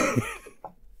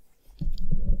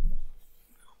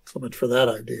 So much for that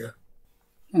idea.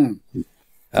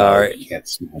 All right. You can't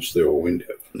smash through a window.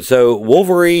 So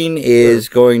Wolverine is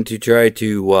going to try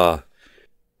to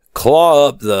claw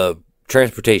up the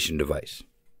transportation device.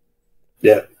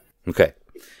 Yeah. Okay.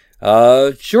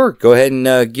 Sure. Go ahead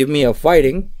and give me a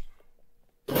fighting.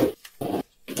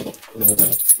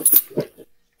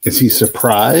 Is he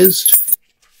surprised?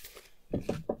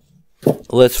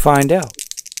 Let's find out.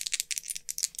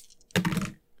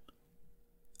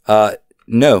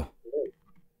 No.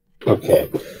 Okay.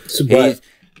 So,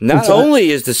 Not only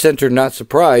is the center not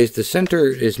surprised, the center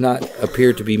is not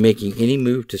appear to be making any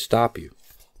move to stop you.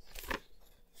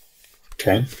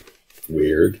 Okay.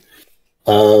 Weird.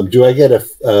 Do I get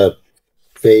a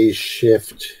phase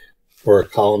shift or a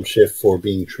column shift for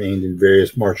being trained in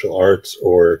various martial arts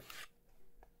or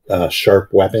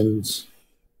sharp weapons?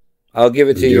 I'll give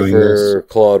it to you for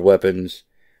clawed weapons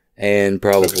and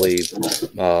probably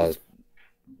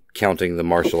counting the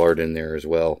martial art in there as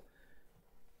well.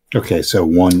 Okay, so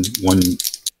one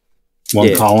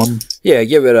column? Yeah,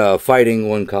 give it a fighting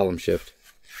 1 column shift.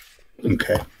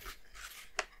 Okay.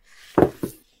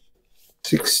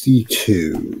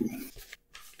 62.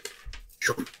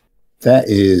 That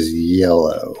is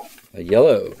yellow. A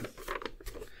yellow.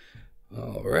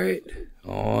 All right.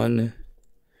 On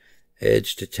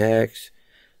edged attacks.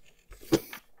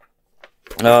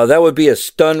 That would be a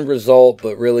stun result,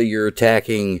 but really you're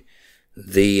attacking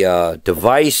the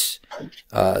device.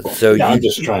 I'm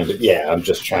just trying to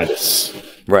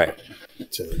right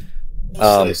to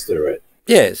slice through it.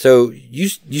 Yeah, so you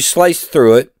slice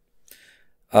through it.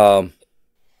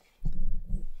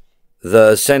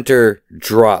 The center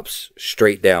drops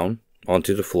straight down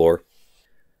onto the floor.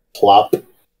 Plop.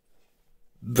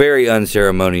 Very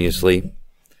unceremoniously.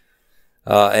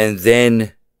 And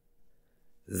then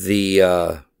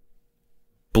the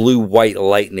blue-white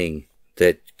lightning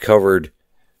that covered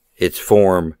its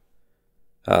form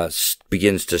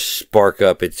begins to spark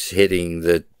up. It's hitting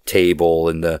the table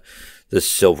and the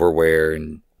silverware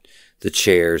and the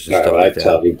chairs and stuff like that. I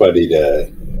tell everybody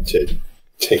to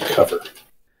take cover.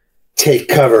 Take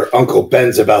cover. Uncle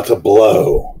Ben's about to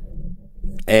blow.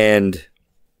 And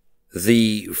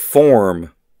the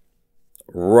form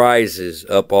rises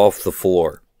up off the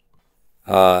floor.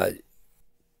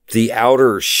 The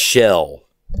outer shell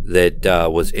that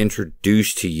was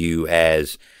introduced to you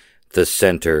as the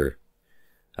center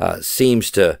seems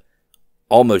to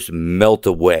almost melt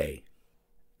away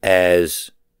as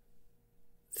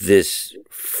this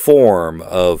form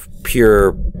of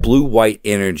pure blue-white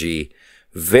energy,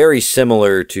 very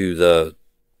similar to the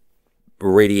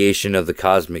radiation of the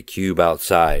cosmic cube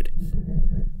outside,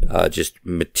 just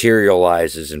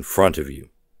materializes in front of you.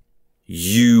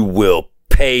 You will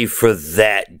pay for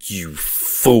that, you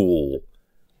fool.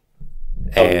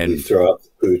 And throw out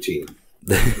the poutine.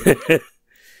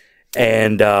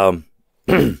 And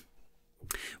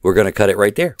we're going to cut it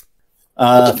right there.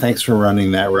 Thanks for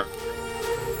running that.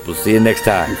 We'll see you next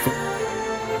time.